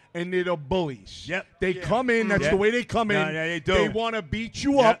in and they're the bullies. Yep. They come in, that's Yep. the way they come in. No, yeah, they do. They want to beat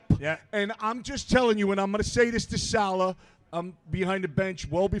you Yep, up. yep. And I'm just telling you, and I'm going to say this to Salah, I'm behind the bench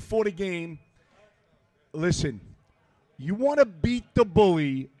well before the game. Listen, you want to beat the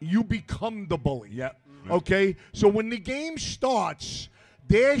bully, you become the bully. Yep. Okay? So when the game starts,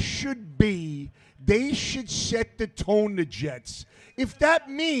 they should set the tone, the Jets. If that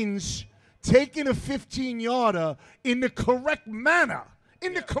means taking a 15-yarder in the correct manner,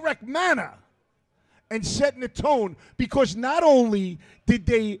 and setting the tone, because not only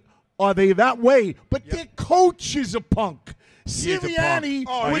are they that way, but their coach is a punk. is a punk. Sirianni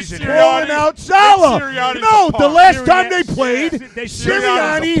Oh, was he's calling Sirianni. out Salah. Sirianni's No, a the punk. last time they played, Sirianni's a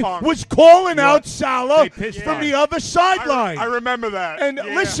Sirianni punk. was calling out Salah They pissed from off. the other sideline. I remember that. And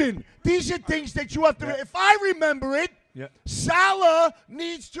Yeah. listen, these are things that you have to. If I remember it, Yeah. Salah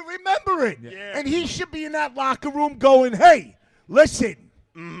needs to remember it, Yeah. and he should be in that locker room going, "Hey, listen,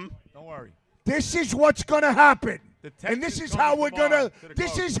 Don't worry. this is what's gonna happen." The And this Texans is how coming we're tomorrow gonna. to the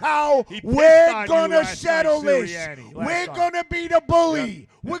This coach. is how He pissed we're on you gonna last night, settle this. Sirianni, last We're night. gonna be the bully.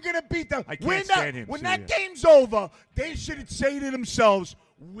 Yeah. We're gonna beat them. I can't When stand him, when that Sirianni. game's over, they should say to themselves,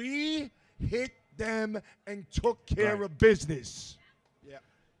 "We hit them and took care Right. of business." Yeah.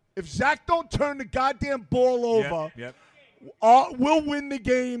 If Zach don't turn the goddamn ball over, Yep. we'll win the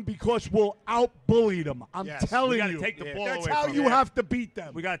game because we'll out-bully them. I'm Yes. telling We gotta you. take the ball That's away how from you them. have to beat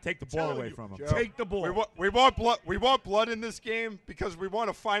them. We got to take the ball Telling away you. from them. Joe, Take the ball. We want blood. We want blood in this game because we want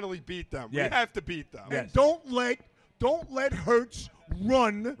to finally beat them. Yes. We have to beat them. Yes. Don't let Hurts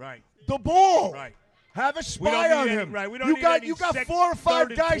run Right. the ball. Right. Have a We spy don't on need any- him. right, we don't you need got any you got sec- 4 or 5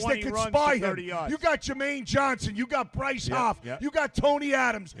 third and guys that 20 can runs spy for 30 him. yards. You got Jermaine Johnson. You got Bryce Yep, Hoff. yep. You got Tony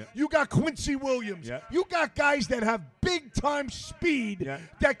Adams. Yep. You got Quincy Williams. Yep. You got guys that have big time speed Yep.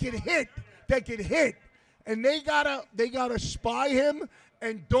 that can hit. And they gotta spy him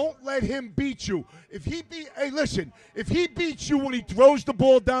and don't let him beat you. If he beats you when he throws the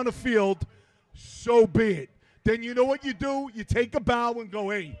ball down the field, so be it. Then you know what you do? You take a bow and go,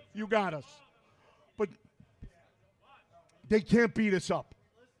 "Hey, you got us." But they can't beat us up.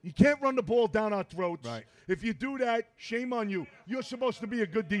 You can't run the ball down our throats. Right. If you do that, shame on you. You're supposed to be a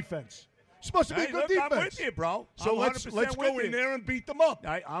good defense. Supposed to be Hey, a good look, defense. I'm with you, bro. So I'm let's 100% go with in you. there and beat them up.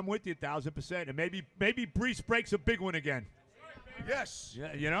 I'm with you 1,000%. And maybe Brees breaks a big one again. Yes.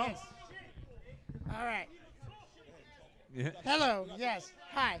 Yeah, you know? All right. Yeah. Hello. Yes.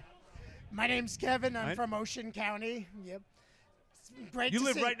 Hi. My name's Kevin. I'm Right. from Ocean County. Yep. It's great You to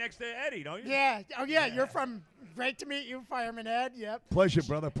live see. right next to Eddie, don't you? Yeah. Oh, yeah. You're from. Great to meet you, Fireman Ed. Yep. Pleasure,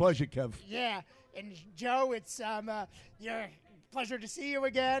 brother. Pleasure, Kev. Yeah. And Joe, it's your pleasure to see you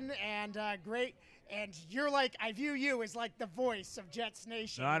again, and great. And you're like, I view you as like the voice of Jets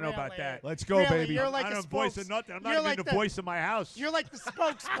Nation. No, I don't know about really. that. Let's go, Really, baby. You're like I'm a not the voice of nothing. I'm not you're even like the voice of my house. You're like the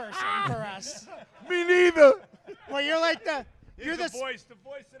spokesperson for us. Me neither. Well, you're like the. He's You're the the. voice. The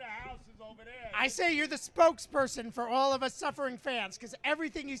voice of the house is over there. I say you're the spokesperson for all of us suffering fans because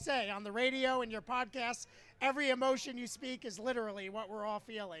everything you say on the radio and your podcasts, every emotion you speak is literally what we're all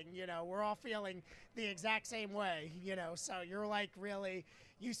feeling. You know, we're all feeling the exact same way. You know, so you're like really,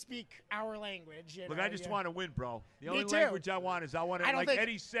 you speak our language. You Look, know, I just want to win, bro. The Me only too. language I want is I want I to, don't like think-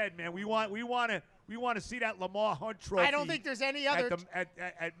 Eddie said, man. We want to see that Lamar Hunt trophy. I don't think there's any other.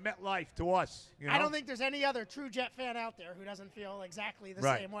 at MetLife to us. You know? I don't think there's any other true Jet fan out there who doesn't feel exactly the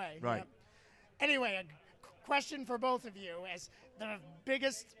Right, same way. right. Yep. Anyway, a question for both of you: as the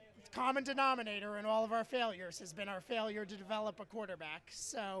biggest common denominator in all of our failures has been our failure to develop a quarterback.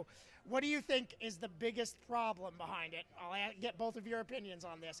 So, what do you think is the biggest problem behind it? I'll get both of your opinions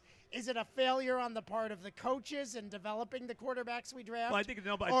on this. Is it a failure on the part of the coaches in developing the quarterbacks we draft? Well, I think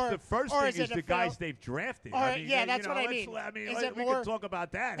but Or- the first or thing is is it a the guys they've drafted. Or- I mean, yeah, you that's know, what I let's- mean. I mean, Is it we more- can talk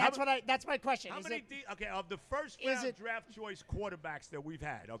about that. That's my question. How Is many? it, Okay, of the first is round it- draft choice quarterbacks that we've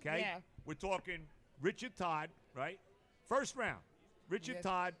had, okay, Yeah. we're talking Richard Todd, right? First round, Richard Yeah.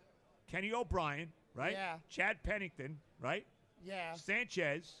 Todd, Kenny O'Brien, right? Yeah. Chad Pennington, right? yeah.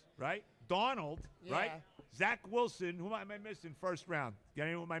 Sanchez, right? Donald, right? Yeah. Zach Wilson. Who am I missing first round? Who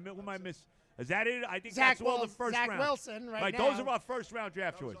am I missing? Is that it? I think Zach that's all the first Zach round. Wilson right Right, now. those are our first round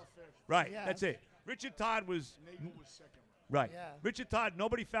draft choice. Right, Yeah. that's it. Richard Todd was Nagel was second. right. Yeah. Richard Todd.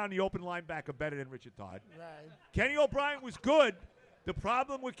 Nobody found the open linebacker better than Richard Todd. Right. Kenny O'Brien was good. The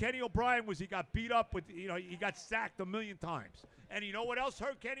problem with Kenny O'Brien was he got beat up with, he got sacked a million times. And you know what else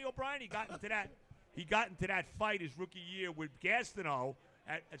hurt Kenny O'Brien? He got into that fight his rookie year with Gastineau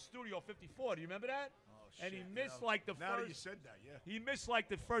at Studio 54. Do you remember that? Oh, And he missed like the Now that you first. said that, yeah. He missed like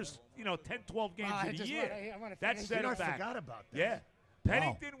the first, 10, 12 games I of the just year. wanna That finish. set You know, him I back. forgot about that. Yeah.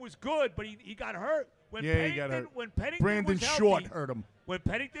 Pennington was good, but he got hurt. When Yeah, he got hurt. When Pennington Brandon was healthy, Short hurt him. When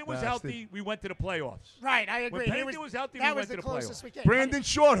Pennington was Bastard. healthy, we went to the playoffs. Right, I agree. When Pennington was healthy, we that went was to the the closest playoffs. we came. Brandon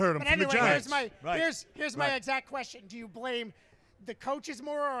Short hurt him But from anyway, the Giants. here's my Right. exact question. Do you blame the coaches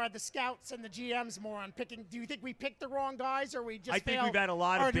more or the scouts and the GMs more on picking? Do you think we picked the wrong guys or we just I think failed, we've had a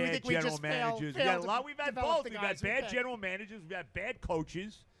lot or of do you bad think we general just managers. failed We've to had develop both. the We've had guys we bad picked? general managers. We've had bad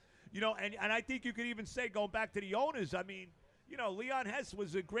coaches. And I think you could even say, going back to the owners, I mean, Leon Hess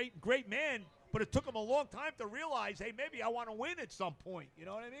was a great man, but it took him a long time to realize, hey, maybe I want to win at some point. You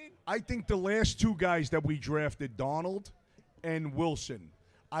know what I mean? I think the last two guys that we drafted, Donald and Wilson,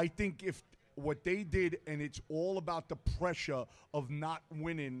 I think if what they did, and it's all about the pressure of not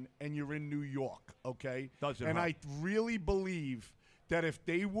winning and you're in New York, okay? Doesn't and help. I really believe that if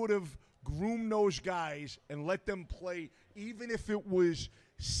they would have groomed those guys and let them play, even if it was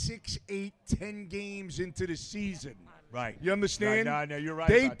 6, 8, 10 games into the season. Right. You understand? No, you're right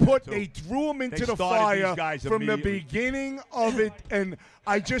They about that, too. they threw them into the started these fire guys from the immediately. beginning of it, and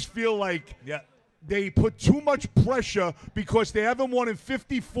I just feel like Yeah. they put too much pressure because they haven't won in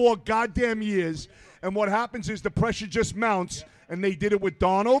 54 goddamn years. And what happens is the pressure just mounts, and they did it with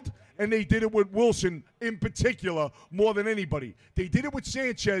Donald, and they did it with Wilson in particular more than anybody. They did it with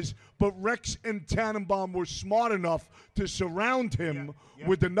Sanchez, but Rex and Tannenbaum were smart enough to surround him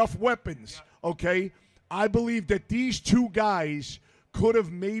with enough weapons, okay? I believe that these two guys could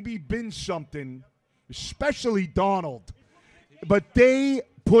have maybe been something, especially Donald. But they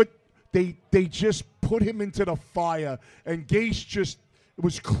just put him into the fire, and Gase just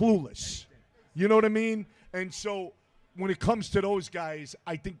was clueless. You know what I mean? And so when it comes to those guys,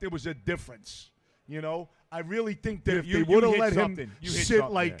 I think there was a difference. I really think that if You they would have hit let him something. You hit sit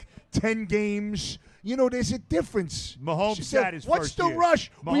something like 10 games, there's a difference. Mahomes She sat said, his what's first the year.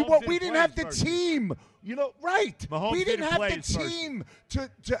 rush? We Mahomes didn't didn't have play the his first year. team. Right. Mahomes We didn't didn't have play the his first team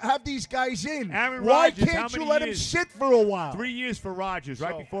to have these guys in. Aaron Why Rodgers, how can't you many let him years? sit for a while? 3 years for Rodgers,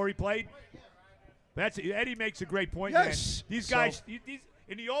 right So- before he played. Eddie makes a great point. Yes. Man. These So- guys,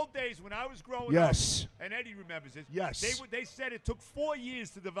 in the old days when I was growing Yes. up, and Eddie remembers this. Yes. They said it took 4 years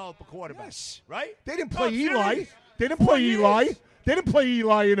to develop a quarterback. Yes. Right. They didn't No, play I'm Eli. serious. They didn't 4 play years. Eli. They didn't play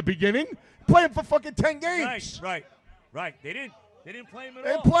Eli in the beginning. Play him for fucking 10 games. Right. They didn't play him at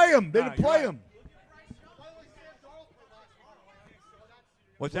They all. didn't play him. They Nah, didn't you're play right. him.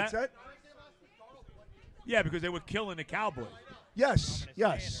 What's that? Yeah, because they were killing the Cowboys. Yes.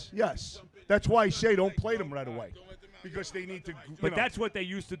 That's why I say don't play them right away. Because they need to. But that's what they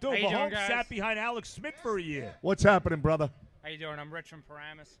used to do. How you doing, Mahomes guys? sat behind Alex Smith for a year. What's happening, brother? How you doing? I'm Rich from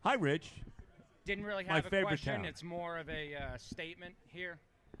Paramus. Hi, Rich. Didn't really My have a favorite question. town. It's more of a statement here.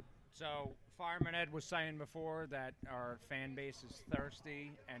 So Fireman Ed was saying before that our fan base is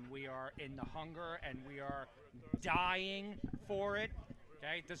thirsty, and we are in the hunger, and we are dying for it.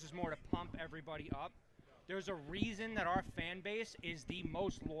 Okay, this is more to pump everybody up. There's a reason that our fan base is the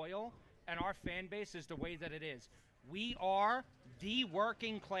most loyal, and our fan base is the way that it is. We are the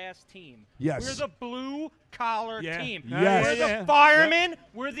working class team. Yes. We're the blue collar team. Yes. We're the firemen.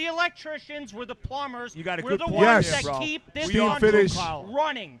 We're the electricians. We're the plumbers. You got a We're good the point ones there, that bro. keep this Steve, country finish.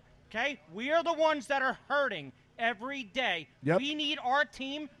 running. Okay? We are the ones that are hurting every day. Yep. We need our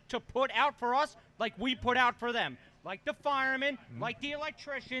team to put out for us like we put out for them. Like the firemen, like the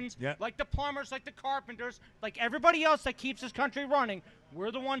electricians, Yep. like the plumbers, like the carpenters, like everybody else that keeps this country running.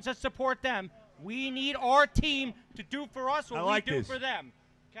 We're the ones that support them. We need our team to do for us what I like we do this. for them.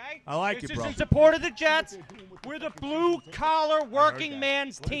 Okay? I like this it, bro. is in support of the Jets. We're the blue-collar working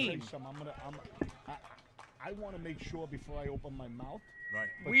man's team. I want to make sure before I open my mouth. Right.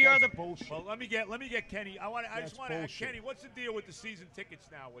 but We are that's the- bullshit. Well, let me get Kenny. I That's just want to ask bullshit. Kenny, what's the deal with the season tickets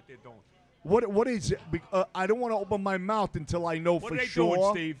now? What they're doing? What is it? I don't want to open my mouth until I know What for are they sure.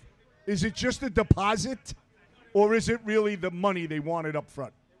 doing, Steve? Is it just a deposit, or is it really the money they wanted up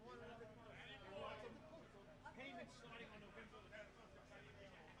front?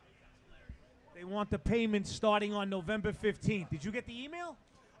 They want the payments starting on November 15th. Did you get the email?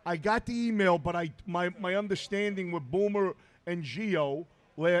 I got the email, but my understanding with Boomer and Gio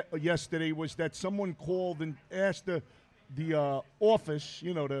yesterday was that someone called and asked the office,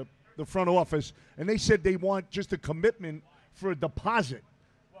 the front office, and they said they want just a commitment for a deposit.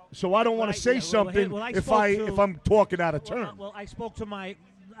 So I don't want to say something if I'm talking out of turn. Well, I spoke to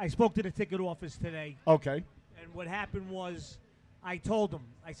the ticket office today, Okay. and what happened was, I told them,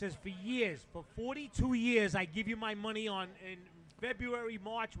 I says, for 42 years, I give you my money in February,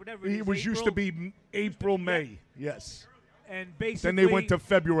 March, whatever it is. It was used to be April, May. Yes. And basically, Then they went to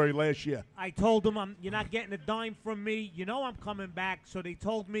February last year. I told them, you're not getting a dime from me. You know I'm coming back. So they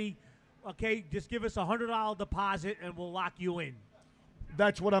told me, okay, just give us a $100 deposit and we'll lock you in.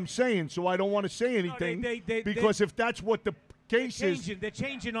 That's what I'm saying. So I don't want to say anything because if that's what the case is, They're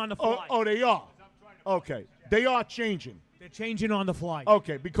changing on the fly. oh, they are. Okay, they are changing. They're changing on the fly.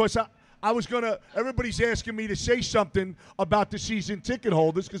 Okay, because I was gonna. Everybody's asking me to say something about the season ticket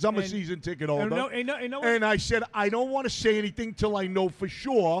holders because I'm a season ticket holder. And I said I don't want to say anything till I know for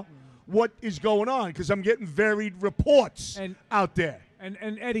sure what is going on because I'm getting varied reports out there. And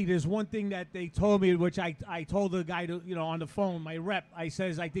Eddie, there's one thing that they told me, which I told the guy on the phone, my rep. I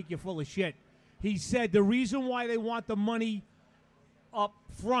says, I think you're full of shit. He said the reason why they want the money up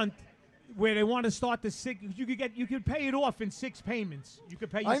front, where they want to start the you could pay it off in 6 payments. You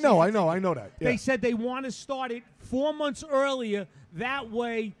could pay. I know that. Yeah. They said they want to start it 4 months earlier. That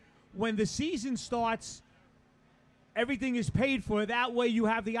way, when the season starts, everything is paid for. That way you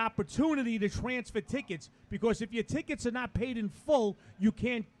have the opportunity to transfer tickets. Because if your tickets are not paid in full, you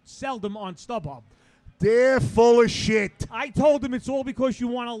can't sell them on StubHub. They're full of shit. I told them it's all because you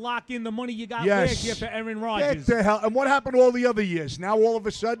want to lock in the money you got last year for Aaron Rodgers. Get the hell. And what happened all the other years? Now all of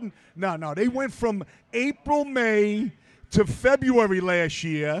a sudden, no. They went from April, May to February last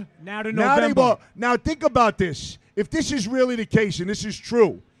year. Now to November. Now think about this. If this is really the case, and this is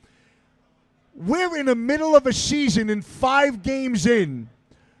true, we're in the middle of a season and 5 games in.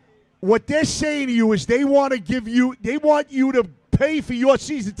 What they're saying to you is they want you to pay for your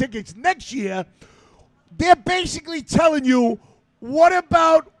season tickets next year. They're basically telling you, what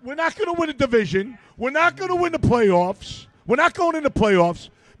about we're not going to win a division, we're not going to win the playoffs, we're not going in the playoffs,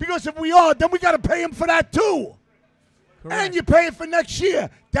 because if we are, then we got to pay them for that too. Correct. And you pay it for next year.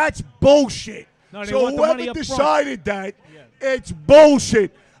 That's bullshit. No, so whoever decided that, it's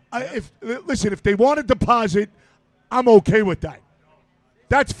bullshit. If they want a deposit, I'm okay with that.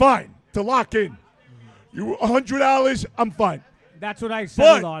 That's fine to lock in. You $100, I'm fine. That's what I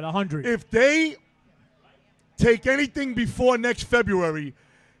settled on, 100. If they take anything before next February,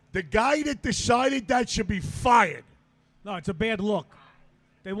 the guy that decided that should be fired. No, it's a bad look.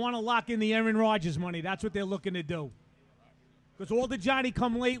 They want to lock in the Aaron Rodgers money. That's what they're looking to do. Because all the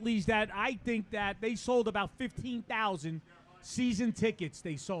Johnny-come-latelys that I think that they sold about 15,000 season tickets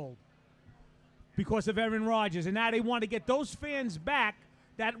they sold because of Aaron Rodgers. And now they want to get those fans back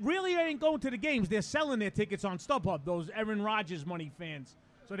that really ain't going to the games. They're selling their tickets on StubHub, those Aaron Rodgers money fans.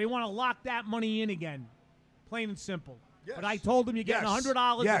 So they want to lock that money in again. Plain and simple. Yes. But I told them you're getting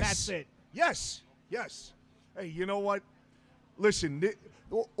 $100 and that's it. Yes. Hey, you know what? Listen,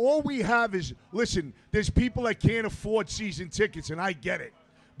 all we have is, there's people that can't afford season tickets, and I get it.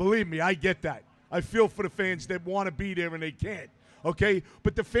 Believe me, I get that. I feel for the fans that want to be there and they can't. okay?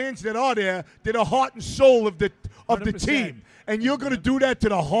 But the fans that are there, they're the heart and soul of the 100%. team. And you're going to do that to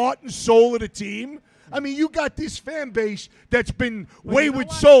the heart and soul of the team? I mean, you got this fan base that's been wayward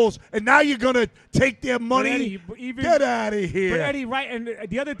souls, and now you're going to take their money? Get out of here. But Eddie, right, and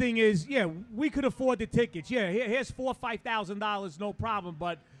the other thing is, yeah, we could afford the tickets. Yeah, here's $4,000 or $5,000, no problem.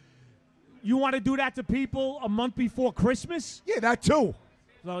 But you want to do that to people a month before Christmas? Yeah, that too.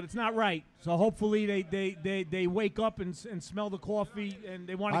 So it's not right. So hopefully they wake up and smell the coffee, and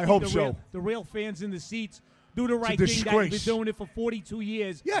they want to keep the real fans in the seats. Do the right thing. That you've been doing it for 42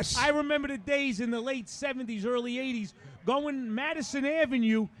 years. Yes. I remember the days in the late 70s, early 80s, going Madison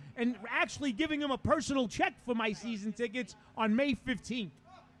Avenue and actually giving him a personal check for my season tickets on May 15th.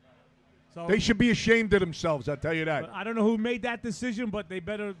 So They should be ashamed of themselves, I'll tell you that. I don't know who made that decision, but they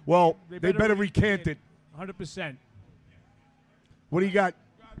better. Well, they better recant it. 100%. What do you got?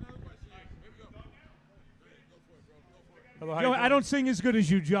 Hello, Joe, I don't sing as good as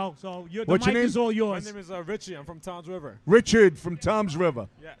you, Joe. So the What's your mic name? is all yours. My name is Richie. I'm from Tom's River. Richard from Tom's River.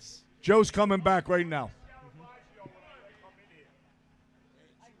 Yes. Joe's coming back right now.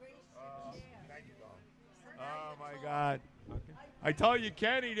 Oh my God! I tell you,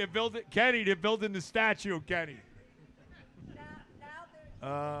 Kenny, they're building the statue, Kenny.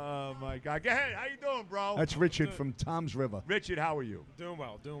 Oh my God! Go ahead. How you doing, bro? That's Richard from Tom's River. Richard, how are you? Doing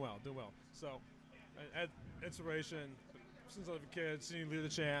well. So, Ed, inspiration since I was a kid, seeing you lead the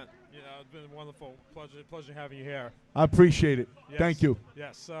chant. You know, it's been wonderful. Pleasure having you here. I appreciate it. Yes. Thank you.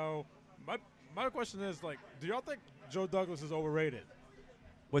 Yes. So, my question is, like, do y'all think Joe Douglas is overrated?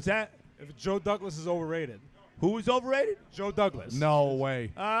 What's that? If Joe Douglas is overrated. Who is overrated? Joe Douglas. No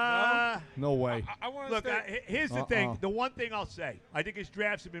way. No way. I want to Look, here's the thing. The one thing I'll say, I think his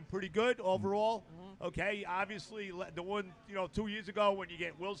drafts have been pretty good overall. Okay, obviously the one 2 years ago when you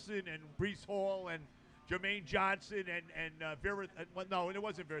get Wilson and Brees Hall and Jermaine Johnson and Vera. No, it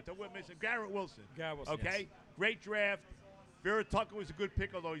wasn't Vera. We're missing Garrett Wilson. Okay, yes. Great draft. Vera Tucker was a good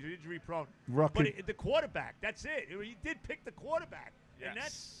pick, although he's injury prone. Rocket. But the quarterback, that's it. He did pick the quarterback, and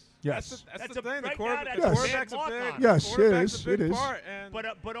that's. Yes. That's the thing. Right the quarterback's Yes. a big. Yes, it is. A big It is. part, and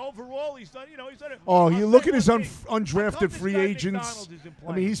But overall, he's done. He's done it. Oh, I'll you say look at his one thing. How come undrafted this free guy agents. McDonald isn't I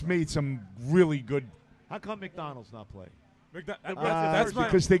playing? mean, he's made some really good. How come McDonald's not playing? that's my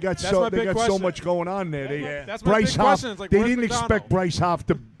because they got that's so my big so question. much going on there. That's my Bryce big Hoff. question. It's like, They where's didn't McDonald? expect Bryce Hoff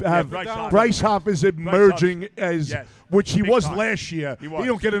to have. Bryce Hoff is emerging as yes. which he Big was time. last year. He was. He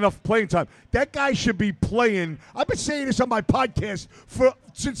don't get enough playing time. That guy should be playing. I've been saying this on my podcast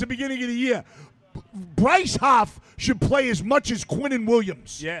since the beginning of the year. Bryce Hoff should play as much as Quinnen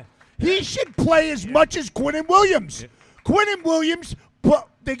Williams. Yeah. He should play as much as Quinnen Williams. Quinnen Williams,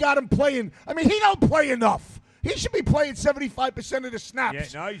 they got him playing. I mean, he don't play enough. He should be playing 75% of the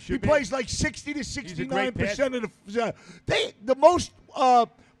snaps. Yeah, no, he should He be. plays like 60 to a great 69% of the. The most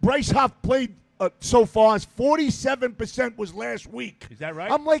Bryce Hoff played so far is 47% was last week. Is that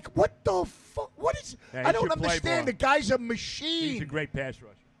right? I'm like, what the fuck? What is? Yeah, he I don't should play understand. more. The guy's a machine. He's a great pass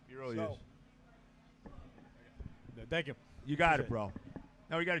rusher. He really is. Thank you. You got it, bro.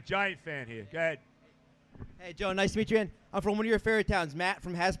 Now we got a Giant fan here. Go ahead. Hey, Joe, nice to meet you. And I'm from one of your favorite towns, Matt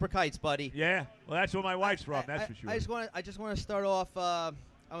from Hasbrook Heights, buddy. Yeah. Well, that's where my wife's from. That's for sure. I just want to start off. I'm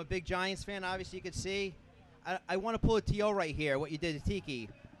a big Giants fan. Obviously, you can see. I want to pull a TO right here. What you did to Tiki.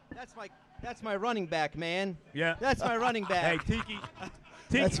 That's my running back, man. Yeah. That's my running back. Hey, Tiki.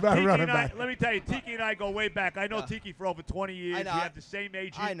 That's my Tiki running and I, back. let me tell you, Tiki and I go way back. I know Tiki for over 20 years. I know. We have the same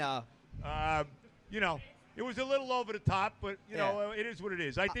age. I know. It was a little over the top, but it is what it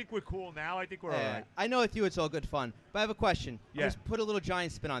is. I think we're cool now. I think we're all right. I know with you it's all good fun. But I have a question. Yeah. Just put a little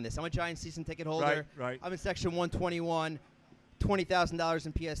Giants spin on this. I'm a Giants season ticket holder. Right. I'm in section 121. $20,000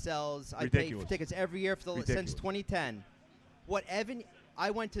 in PSLs. I pay Ridiculous. for tickets every year since 2010. I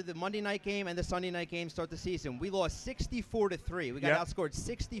went to the Monday night game and the Sunday night game to start the season. We lost 64-3. We got outscored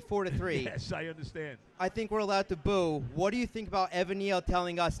 64-3. Yes, I understand. I think we're allowed to boo. What do you think about Evan Neal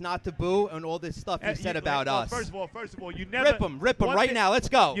telling us not to boo and all this stuff he said about us? First of all, you never rip him right now. Let's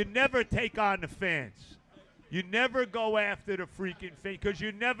go. You never take on the fans. You never go after the freaking fans because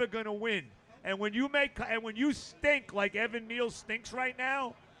you're never gonna win. And when you stink like Evan Neal stinks right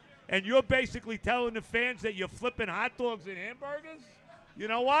now, and you're basically telling the fans that you're flipping hot dogs and hamburgers, you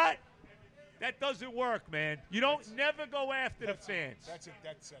know what? That doesn't work, man. You don't never go after the fans. That's a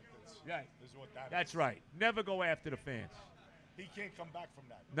death sentence. Right. Is what that That's is. right. Never go after the fans. He can't come back from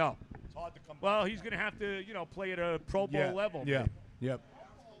that. No. It's hard to come back. Well, he's going to have to, play at a Pro Bowl level. Yeah. maybe. Yep.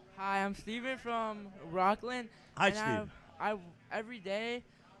 Hi, I'm Steven from Rockland. Hi, and Steven. I every day,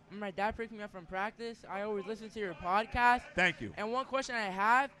 when my dad picks me up from practice, I always listen to your podcast. Thank you. And one question I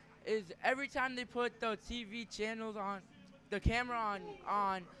have is every time they put the TV channels on the camera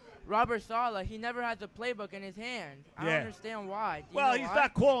on Robert Saleh. He never has a playbook in his hand. I don't understand why. Well, he's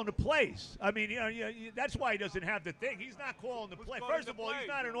not calling the plays. I mean, that's why he doesn't have the thing. He's not calling the play. First of all, he's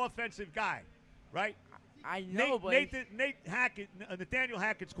not an offensive guy, right? I know, but Nathaniel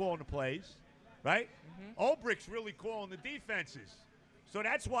Hackett's calling the plays, right? Ulbricht's really calling the defenses. So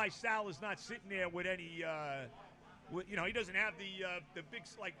that's why Sal is not sitting there with any, he doesn't have the big,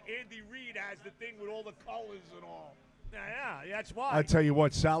 like Andy Reid has the thing with all the colors and all. Yeah, that's why. I tell you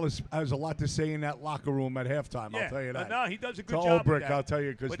what, Sal has a lot to say in that locker room at halftime. Yeah, I'll tell you that. No, he does a good to job. Ulbricht, With that. I'll tell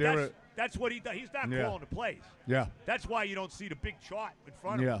you, because that's what he does. He's not calling the plays. Yeah. That's why you don't see the big chart in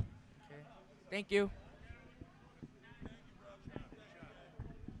front of him. Okay. Thank you.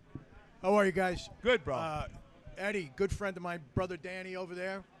 How are you guys? Good, bro. Eddie, good friend of mine, brother Danny over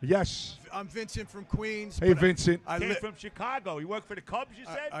there. Yes. I'm Vincent from Queens. Hey, Vincent. I came from Chicago. You work for the Cubs, you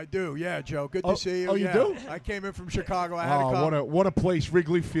said? I do, yeah, Joe. Good to see you. Oh, you yeah. do? I came in from Chicago. I had to come. What a place,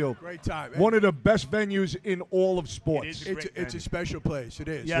 Wrigley Field. Great time. One of the best venues in all of sports. It's a special place. It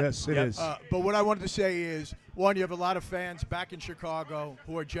is. Yes, it is. But what I wanted to say is, one, you have a lot of fans back in Chicago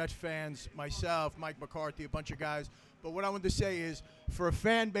who are Jets fans, myself, Mike McCarthy, a bunch of guys. But what I wanted to say is, for a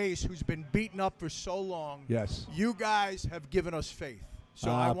fan base who's been beaten up for so long, yes, you guys have given us faith.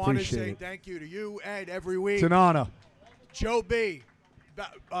 So I I want to appreciate say it. thank you to you, Ed, every week. It's an honor. Joe B.,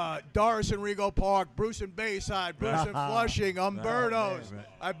 Doris and Rego Park, Bruce and Bayside, Bruce and Flushing, Umberto's.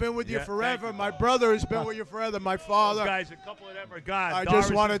 I've been with you forever. My brother has been with you forever. My father. Those guys, a couple of them are gone. I Doris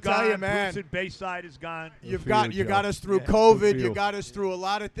just want to is tell you, gone. man. Bruce and Bayside is gone. You got us through COVID. You got us through a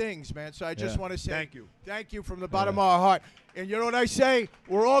lot of things, man. So I just want to say thank you from the bottom of our heart. And you know what I say?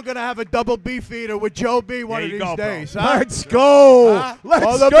 We're all going to have a double beef eater with Joe B one of these days. Huh? Let's go. Huh? Let's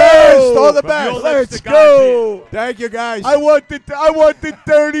all the go. best. All the best. Let's go. Thank you, guys. I want the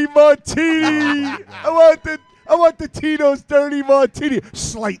dirty martini. I want the Tito's dirty martini.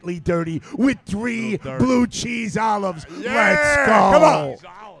 Slightly dirty with 3 blue cheese olives. Yeah. Let's go. Come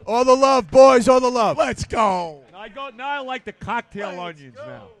on. All the love, boys. All the love. Let's go. Now I like the cocktail onions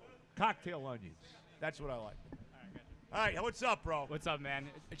now. Cocktail onions. That's what I like. All right, what's up, bro? What's up, man?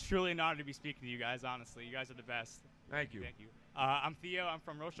 It's truly an honor to be speaking to you guys, honestly. You guys are the best. Thank you. Thank you. I'm Theo. I'm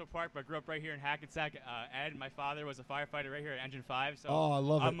from Rochelle Park, but grew up right here in Hackensack. Ed, my father, was a firefighter right here at Engine 5. So I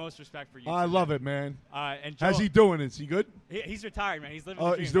love it. Utmost respect for you. I love it, man. And Joe, how's he doing? Is he good? He's retired, man. He's living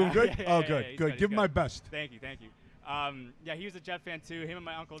Oh, the dream. he's doing man. good? Yeah, Oh, yeah, good, he's good. he's Give him my best. Thank you, thank you. Yeah, he was a Jet fan, too. Him and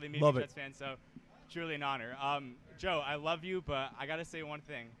my uncle, they made Love me it. Jets fan, so truly an honor. Joe, I love you, but I got to say one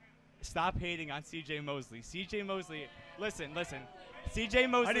thing. Stop hating on C.J. Mosley. C.J. Mosley, listen. C.J.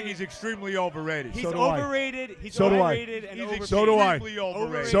 Mosley. I think he's extremely overrated. He's So do I. overrated. He's So do I. overrated and overpaid. So do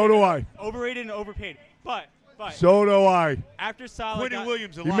I. So do I. Overrated and overpaid. But So do I. after Saleh Quentin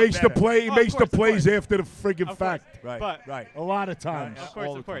Williams a He lot makes the better. play. He Oh, makes of the course, plays of after the friggin' Of fact. course. Right, But right. A lot of times. Of course,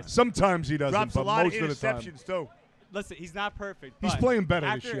 All of the time. course. Sometimes he doesn't, Drops a but lot of most of the time. interceptions, too. Listen, he's not perfect. He's but playing better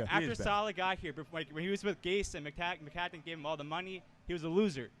after, this year. He After is better. Saleh got here, when he was with Gase and McCacken gave him all the money, he was a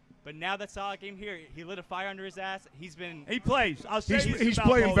loser. But now that Saleh came here, he lit a fire under his ass. He plays. I'll say this He's about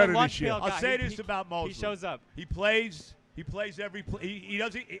playing Mosley. better Lunch this year. pail I'll guy. say He- this about Mosley. He shows up. He plays every play. He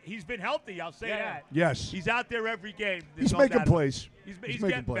doesn't. He's been healthy. I'll say Yeah. that. Yes. He's out there every game. There's He's no making doubt about it. plays. He's making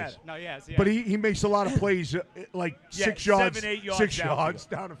getting plays. better. No, yes, yeah. But he makes a lot of plays, like Yeah, 6 yards, 7, 8 yards 6 downfield. yards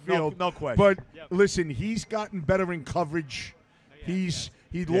down the No- field. no question. But Yep. listen, he's gotten better in coverage.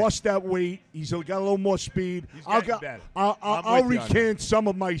 He lost that weight. He's got a little more speed. He's I'll getting better. I'll with you on that. recant some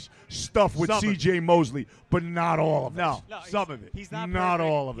of my stuff with Some of it. C.J. Mosley, but not all of it. No, No, some of it. He's not Not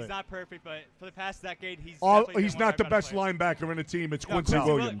perfect. all of He's it. not perfect, but for the past decade, he's All, definitely he's been one not of the our better best players. linebacker in the team. It's No, Quincy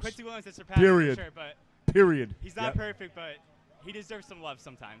Williams. Quincy Williams has surpassed him Period. for sure, but Period. he's not perfect, but he deserves some love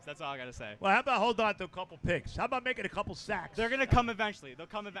sometimes. That's all I got to say. Well, how about hold on to a couple picks? How about making a couple sacks? They're going to come eventually. They'll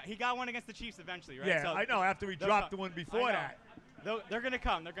come He got one against the Chiefs eventually, right? Yeah, So I know. After we they'll dropped come. the one before I know. that. They're going to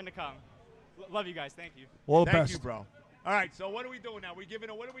come. They're going to come. Love you guys. Thank you. All the Thank best. you, bro. All right, so what are we doing now? What are we giving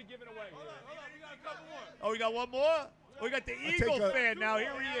away? Oh, we got one more? We got the Eagle fan now.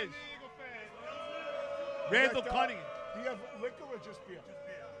 Here he is. Randall Cunningham. Do you have liquor or just beer? Just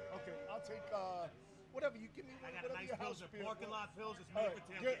beer. Okay, I'll take whatever you give me. I got a nice Pilsner, parking lot Pilsner. It's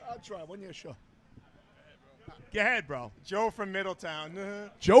made for tailgate. I'll try one. Yeah, sure. Go ahead, bro. Joe from Middletown.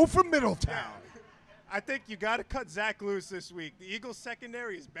 Joe from Middletown. I think you got to cut Zach loose this week. The Eagles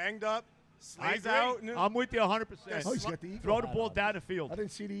secondary is banged up. I Slays agree. out. I'm with you 100%. Oh, he's got the Eagle Throw the hat ball on. down the field. I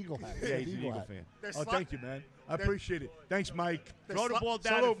didn't see the Eagle hat. Yeah, he's the an Eagle hat. fan. Oh, thank you, man. I appreciate it. Thanks, Mike. Throw the ball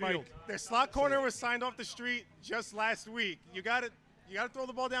down Salute, the field. Mike. Their slot corner was signed off the street just last week. You got to throw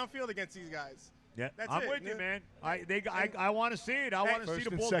the ball downfield against these guys. Yeah, That's I'm it. with you, man. I want to see it. I want to see First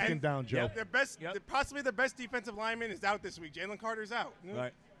the and ball. second down, Joe. Their possibly their best defensive lineman is out this week. Jalen Carter's out.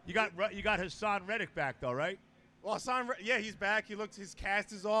 Right. You got Hassan Reddick back though, right? Well, he's back. His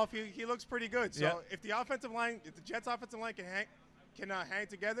cast is off. He looks pretty good. So if the Jets' offensive line can hang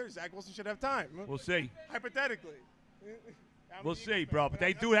together, Zach Wilson should have time. We'll see. Hypothetically. We'll see, bro. But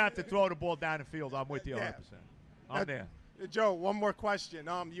they do have to throw the ball down the field. I'm with you 100%. I'm there. Joe, one more question.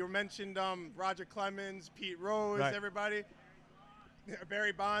 You mentioned Roger Clemens, Pete Rose, Right. everybody,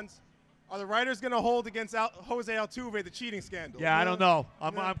 Barry Bonds. Are the writers going to hold against Jose Altuve the cheating scandal? Yeah, I don't know.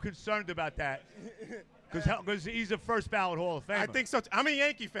 I'm concerned about that because he's a first ballot Hall of Famer. I think so. I'm a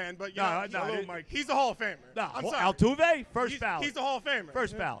Yankee fan, but he's a Hall of Famer. No, I'm sorry. Altuve, first ballot. He's a Hall of Famer.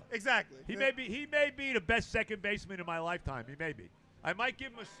 First ballot. Exactly. He may be the best second baseman in my lifetime. He may be. I might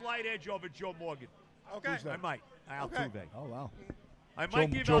give him a slight edge over Joe Morgan. Okay. I might. Altuve. Oh, wow. I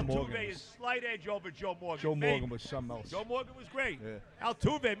might give Joe Altuve Morgan a slight edge over Joe Morgan. Joe Maybe. Morgan was something else. Joe Morgan was great. Yeah.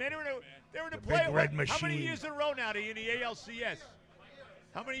 Altuve, man, they're in the big playoff. red How many machine. years in a row now are they in the ALCS?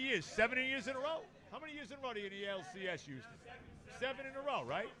 How many years? 7 years in a row? How many years in a row are they in the ALCS, Houston? 7 in a row,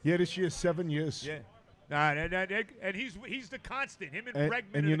 right? Yeah, this year 7 years. Yeah. And he's the constant. Him and Bregman.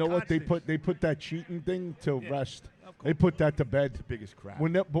 And are you the know what? They constants. put that cheating thing to Yeah, rest. of course. They put that to bed. The biggest crap.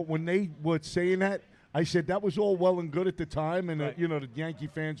 But when they were saying that, I said that was all well and good at the time, and Right. The Yankee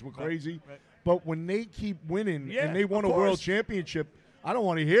fans were crazy. Right. But when they keep winning Yeah, and they won a of world course. championship, I don't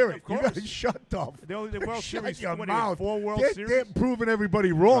want to hear it. Of You course. guys shut up. The World Shut Series, your what do you have, mouth. 4 World They're Series? proving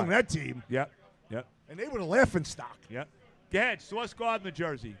everybody wrong. Right. That team. Yep. And they were the laughing stock. Yep. Go ahead, Source Guard, New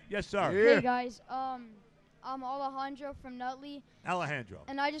Jersey. Yes, sir. Yeah. Hey guys, I'm Alejandro from Nutley, Alejandro.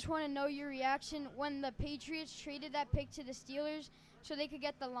 and I just want to know your reaction when the Patriots traded that pick to the Steelers so they could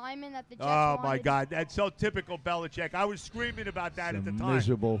get the lineman that the Jets Oh, wanted. my God. That's so typical Belichick. I was screaming about that at the time.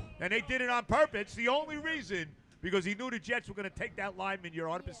 Miserable. And they did it on purpose. It's the only reason, because he knew the Jets were going to take that lineman. You're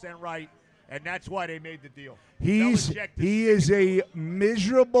 100% right. And that's why they made the deal. He is a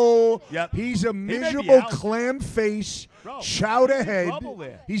miserable. Yep. He's a may be miserable out. clam face, Bro, chowder he's in head. trouble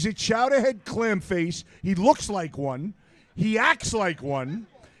there. He's a chowder head clam face. He looks like one. He acts like one.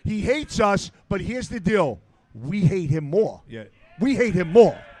 He hates us. But here's the deal: we hate him more. Yeah. We hate him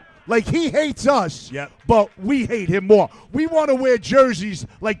more. Like he hates us, Yep. but we hate him more. We want to wear jerseys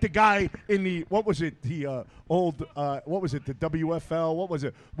like the guy in the what was it? The old what was it? The WFL? What was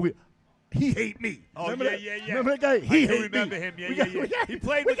it? He hate me. Oh, remember yeah, that? yeah, yeah. Remember that guy? I He do hate remember me. him. Yeah, We yeah, got- yeah. we got- He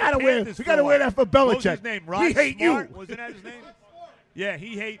played we with gotta the wear. Panthers We gotta for a wear while. that for What was Belichick. his name? Rod He hate Smart? you. Wasn't that his name? Yeah,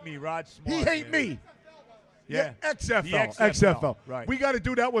 he hate me, Rod Smart. He hate man. me. Yeah. XFL. The XFL. Right. We got to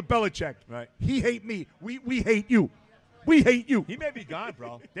do that with Belichick. Right. He hate me. We hate you. We hate you. He may be gone,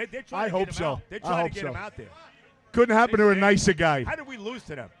 bro. They're trying I to hope get him so. out. They're I trying hope to get so. him out there. Couldn't happen to a nicer guy. How did we lose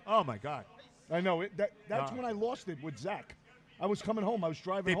to them? Oh, my God. I know. That's when I lost it with Zach. I was coming home. I was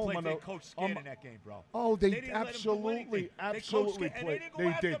driving They home played on they the. coached on scared my- in that game, bro. Oh, they, didn't let him do anything. absolutely They coached scared, and played. they didn't go They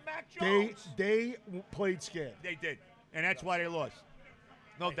after did. Mac They Jones. they played scared. They did. And that's why they lost.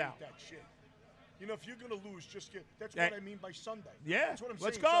 No doubt. That shit. You know, if you're gonna lose, just get. That's Yeah. what I mean by Sunday. Yeah. That's what I'm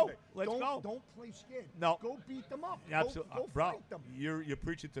Let's saying. go. Sunday. Let's don't, go. Don't play scared. No. Go beat them up. Absolutely. Go Bro, fight them. you're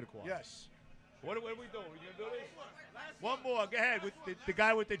preaching to the choir. Yes. What are we doing? We going to do this? One more. Go ahead with the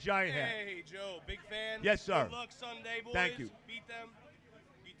guy with the giant hat. Hey, Joe, big fan. Yes, sir. Good luck Sunday, boys. Thank you. Beat them.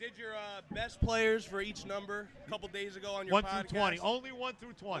 You did your best players for each number a couple days ago on your 1 podcast. through 20. Only 1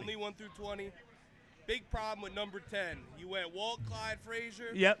 through 20. Only 1 through 20. Big problem with number 10. You went Walt Clyde Frazier.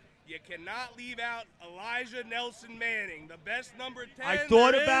 Yep. You cannot leave out Elijah Nelson Manning, the best number 10. I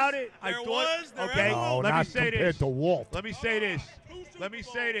thought there about is, it. I there thought. was, there Okay. ever will Let me not say compared this. to Walt. Let me say this. Let me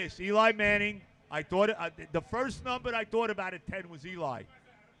say this. Eli Manning. I thought the first number I thought about at 10 was Eli,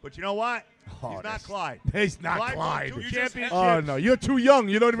 but you know what? He's not Clyde. He's not Clyde won Clyde. 2 championships. Oh no, you're too young.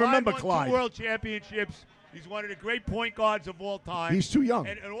 You don't even remember won Clyde. 2 world championships. He's one of the great point guards of all time. He's too young.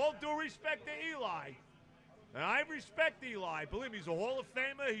 And all due respect to Eli, and I respect Eli. Believe me, he's a Hall of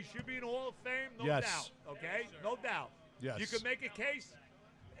Famer. He should be in the Hall of Fame, no Yes. doubt. Okay, no doubt. Yes. You could make a case.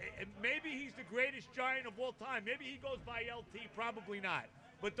 And maybe he's the greatest giant of all time. Maybe he goes by LT. Probably not.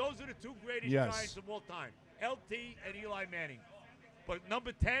 But those are the 2 greatest Yes. giants of all time: LT and Eli Manning. But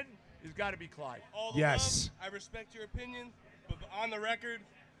number 10 has got to be Clyde. All the Yes. love, I respect your opinion, but on the record,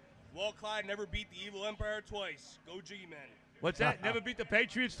 Walt Clyde never beat the evil empire twice. Go G-Men. What's that? Never beat the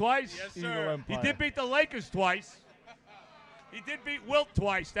Patriots twice? Yes, Evil sir. Empire. He did beat the Lakers twice. He did beat Wilt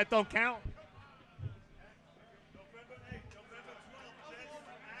twice. That don't count.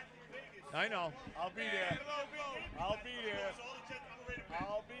 I know. I'll be there. I'll be there.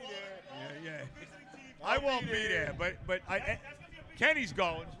 I'll be there. Yeah, yeah. I won't be there, but Kenny's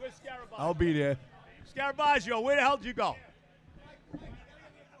going. Where's Scarabaggio? I'll be there. Scarabaggio, where the hell did you go? Come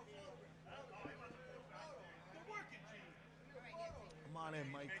on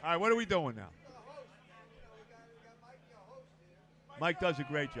in, Mike. All right, what are we doing now? Mike does a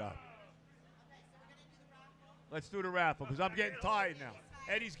great job. Let's do the raffle because I'm getting tired now.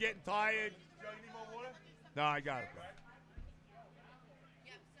 Eddie's getting tired. Joe, you need more water? No, I got it, bro.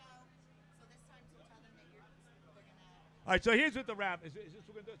 All right, so here's what the raffle is. Is this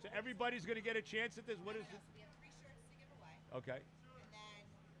what we're going to do? So everybody's going to get a chance at this? What is it? We have 3 shirts to give away. Okay. And then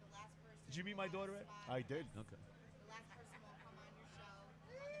the last person. Did you meet my daughter, Ed? I did. Okay. The last person will come on your show,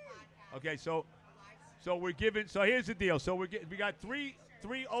 on the podcast. Okay, so we're giving. So here's the deal. So we got three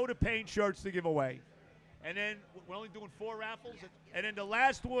Oda Payne shirts to give away, and then we're only doing 4 raffles, and then the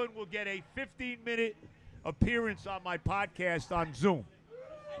last one will get a 15-minute appearance on my podcast on Zoom.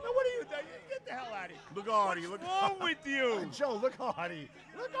 Now, what are you doing? Get the hell out of here! Look at Artie. What's wrong with you? Joe, look at Artie.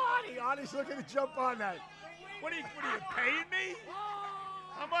 Look at Artie. Artie's looking to jump on that. What are you paying me?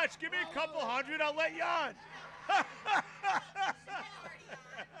 How much? Give me a couple hundred. I'll let you on.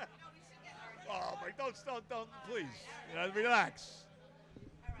 Oh my! Don't, please. Relax.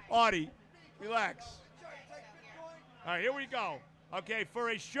 Artie, relax. All right, here we go. Okay, for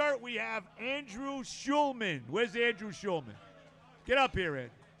a shirt we have Andrew Schulman. Where's Andrew Schulman? Get up here,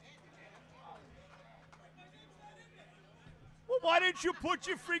 Ed. Well, why didn't you put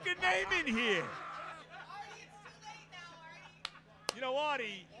your freaking name in here? You know,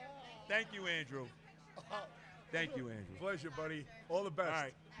 Artie. Thank you, Andrew. Thank you, Andrew. Pleasure, buddy. All the best. All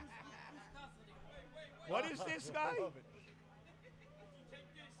right. What is this guy?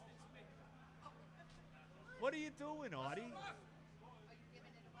 What are you doing, Artie?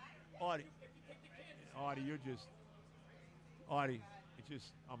 Artie, you're just... Artie, it's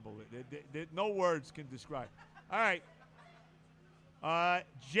just unbelievable. No words can describe. All right.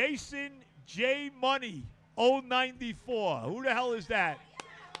 Jason J. Money, 094. Who the hell is that?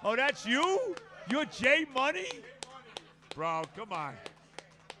 Oh, that's you? You're J. Money? Bro, come on.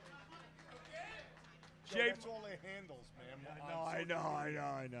 Joe, that's all their handles, man.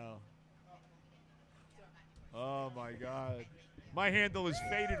 I know. Oh, my God. My handle is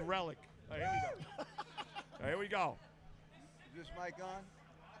Faded Relic. All right, here we go. Here we go. Is this mic on?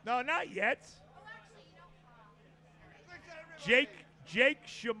 No, not yet. Jake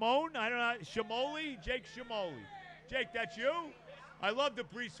Shimon. I don't know. Shimoli? Jake Shimoli. Jake, that's you? I love the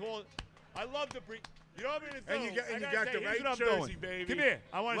Brees Hall. I love the Brees. You know what I'm going to do? And you got the right jersey, baby. Come here.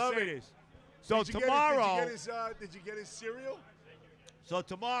 I want to say this. So Did you tomorrow. Did you get his cereal? So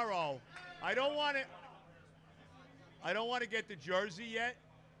tomorrow, I don't want to get the jersey yet,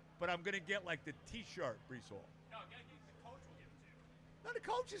 but I'm going to get like the T-shirt, Brees Hall. No, the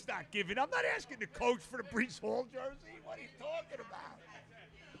coach is not giving. I'm not asking the coach for the Brees Hall jersey. What are you talking about?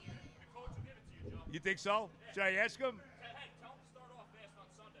 You think so? Should I ask him?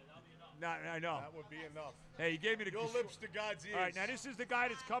 No, I know. That would be enough. Hey, he gave me the Your lips to God's ears. All right, now this is the guy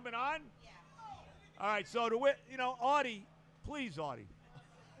that's coming on. All right, so Artie, please, Artie.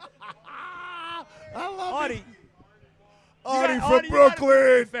 I love Artie. it. Artie from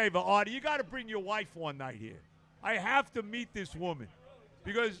Brooklyn. Favor, Artie, you got to bring your wife one night here. I have to meet this woman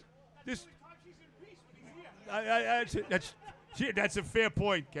because this. That's a fair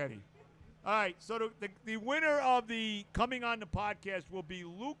point, Kenny. All right, so the winner of the coming on the podcast will be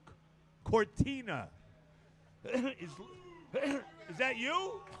Luke Cortina. Is that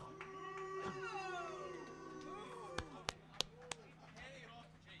you?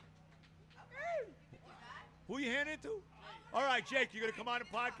 Who you handing it to? All right, Jake, you going to come on the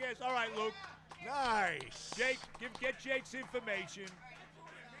podcast? All right, Luke. Nice. Jake, get Jake's information.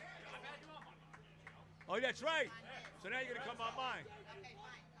 Oh, that's right. So now you're going to come on mine.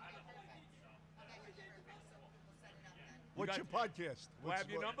 What's your podcast? Do I have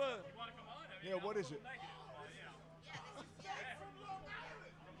your number? Yeah, what is it?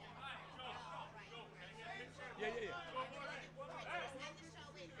 Yeah.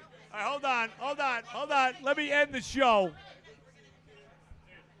 All right, hold on. Let me end the show.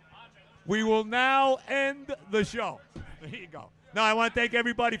 We will now end the show. There you go. No, I want to thank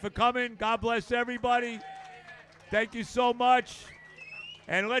everybody for coming. God bless everybody. Thank you so much.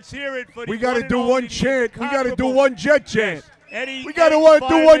 And let's hear it for the We got to one do and one only, chant. We got to do incomparable- one jet chant. Yes. Eddie, We got to Eddie do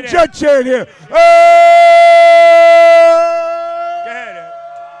Fireman one Ed. jet chant here. Hey! Go ahead, Ed.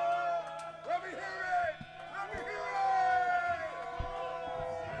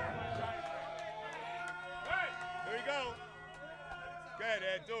 Here we go. Go ahead,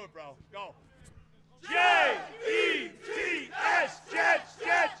 Ed. Do it, bro. Go. Jets,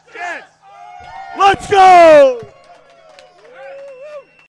 Jets, Jets. Let's go!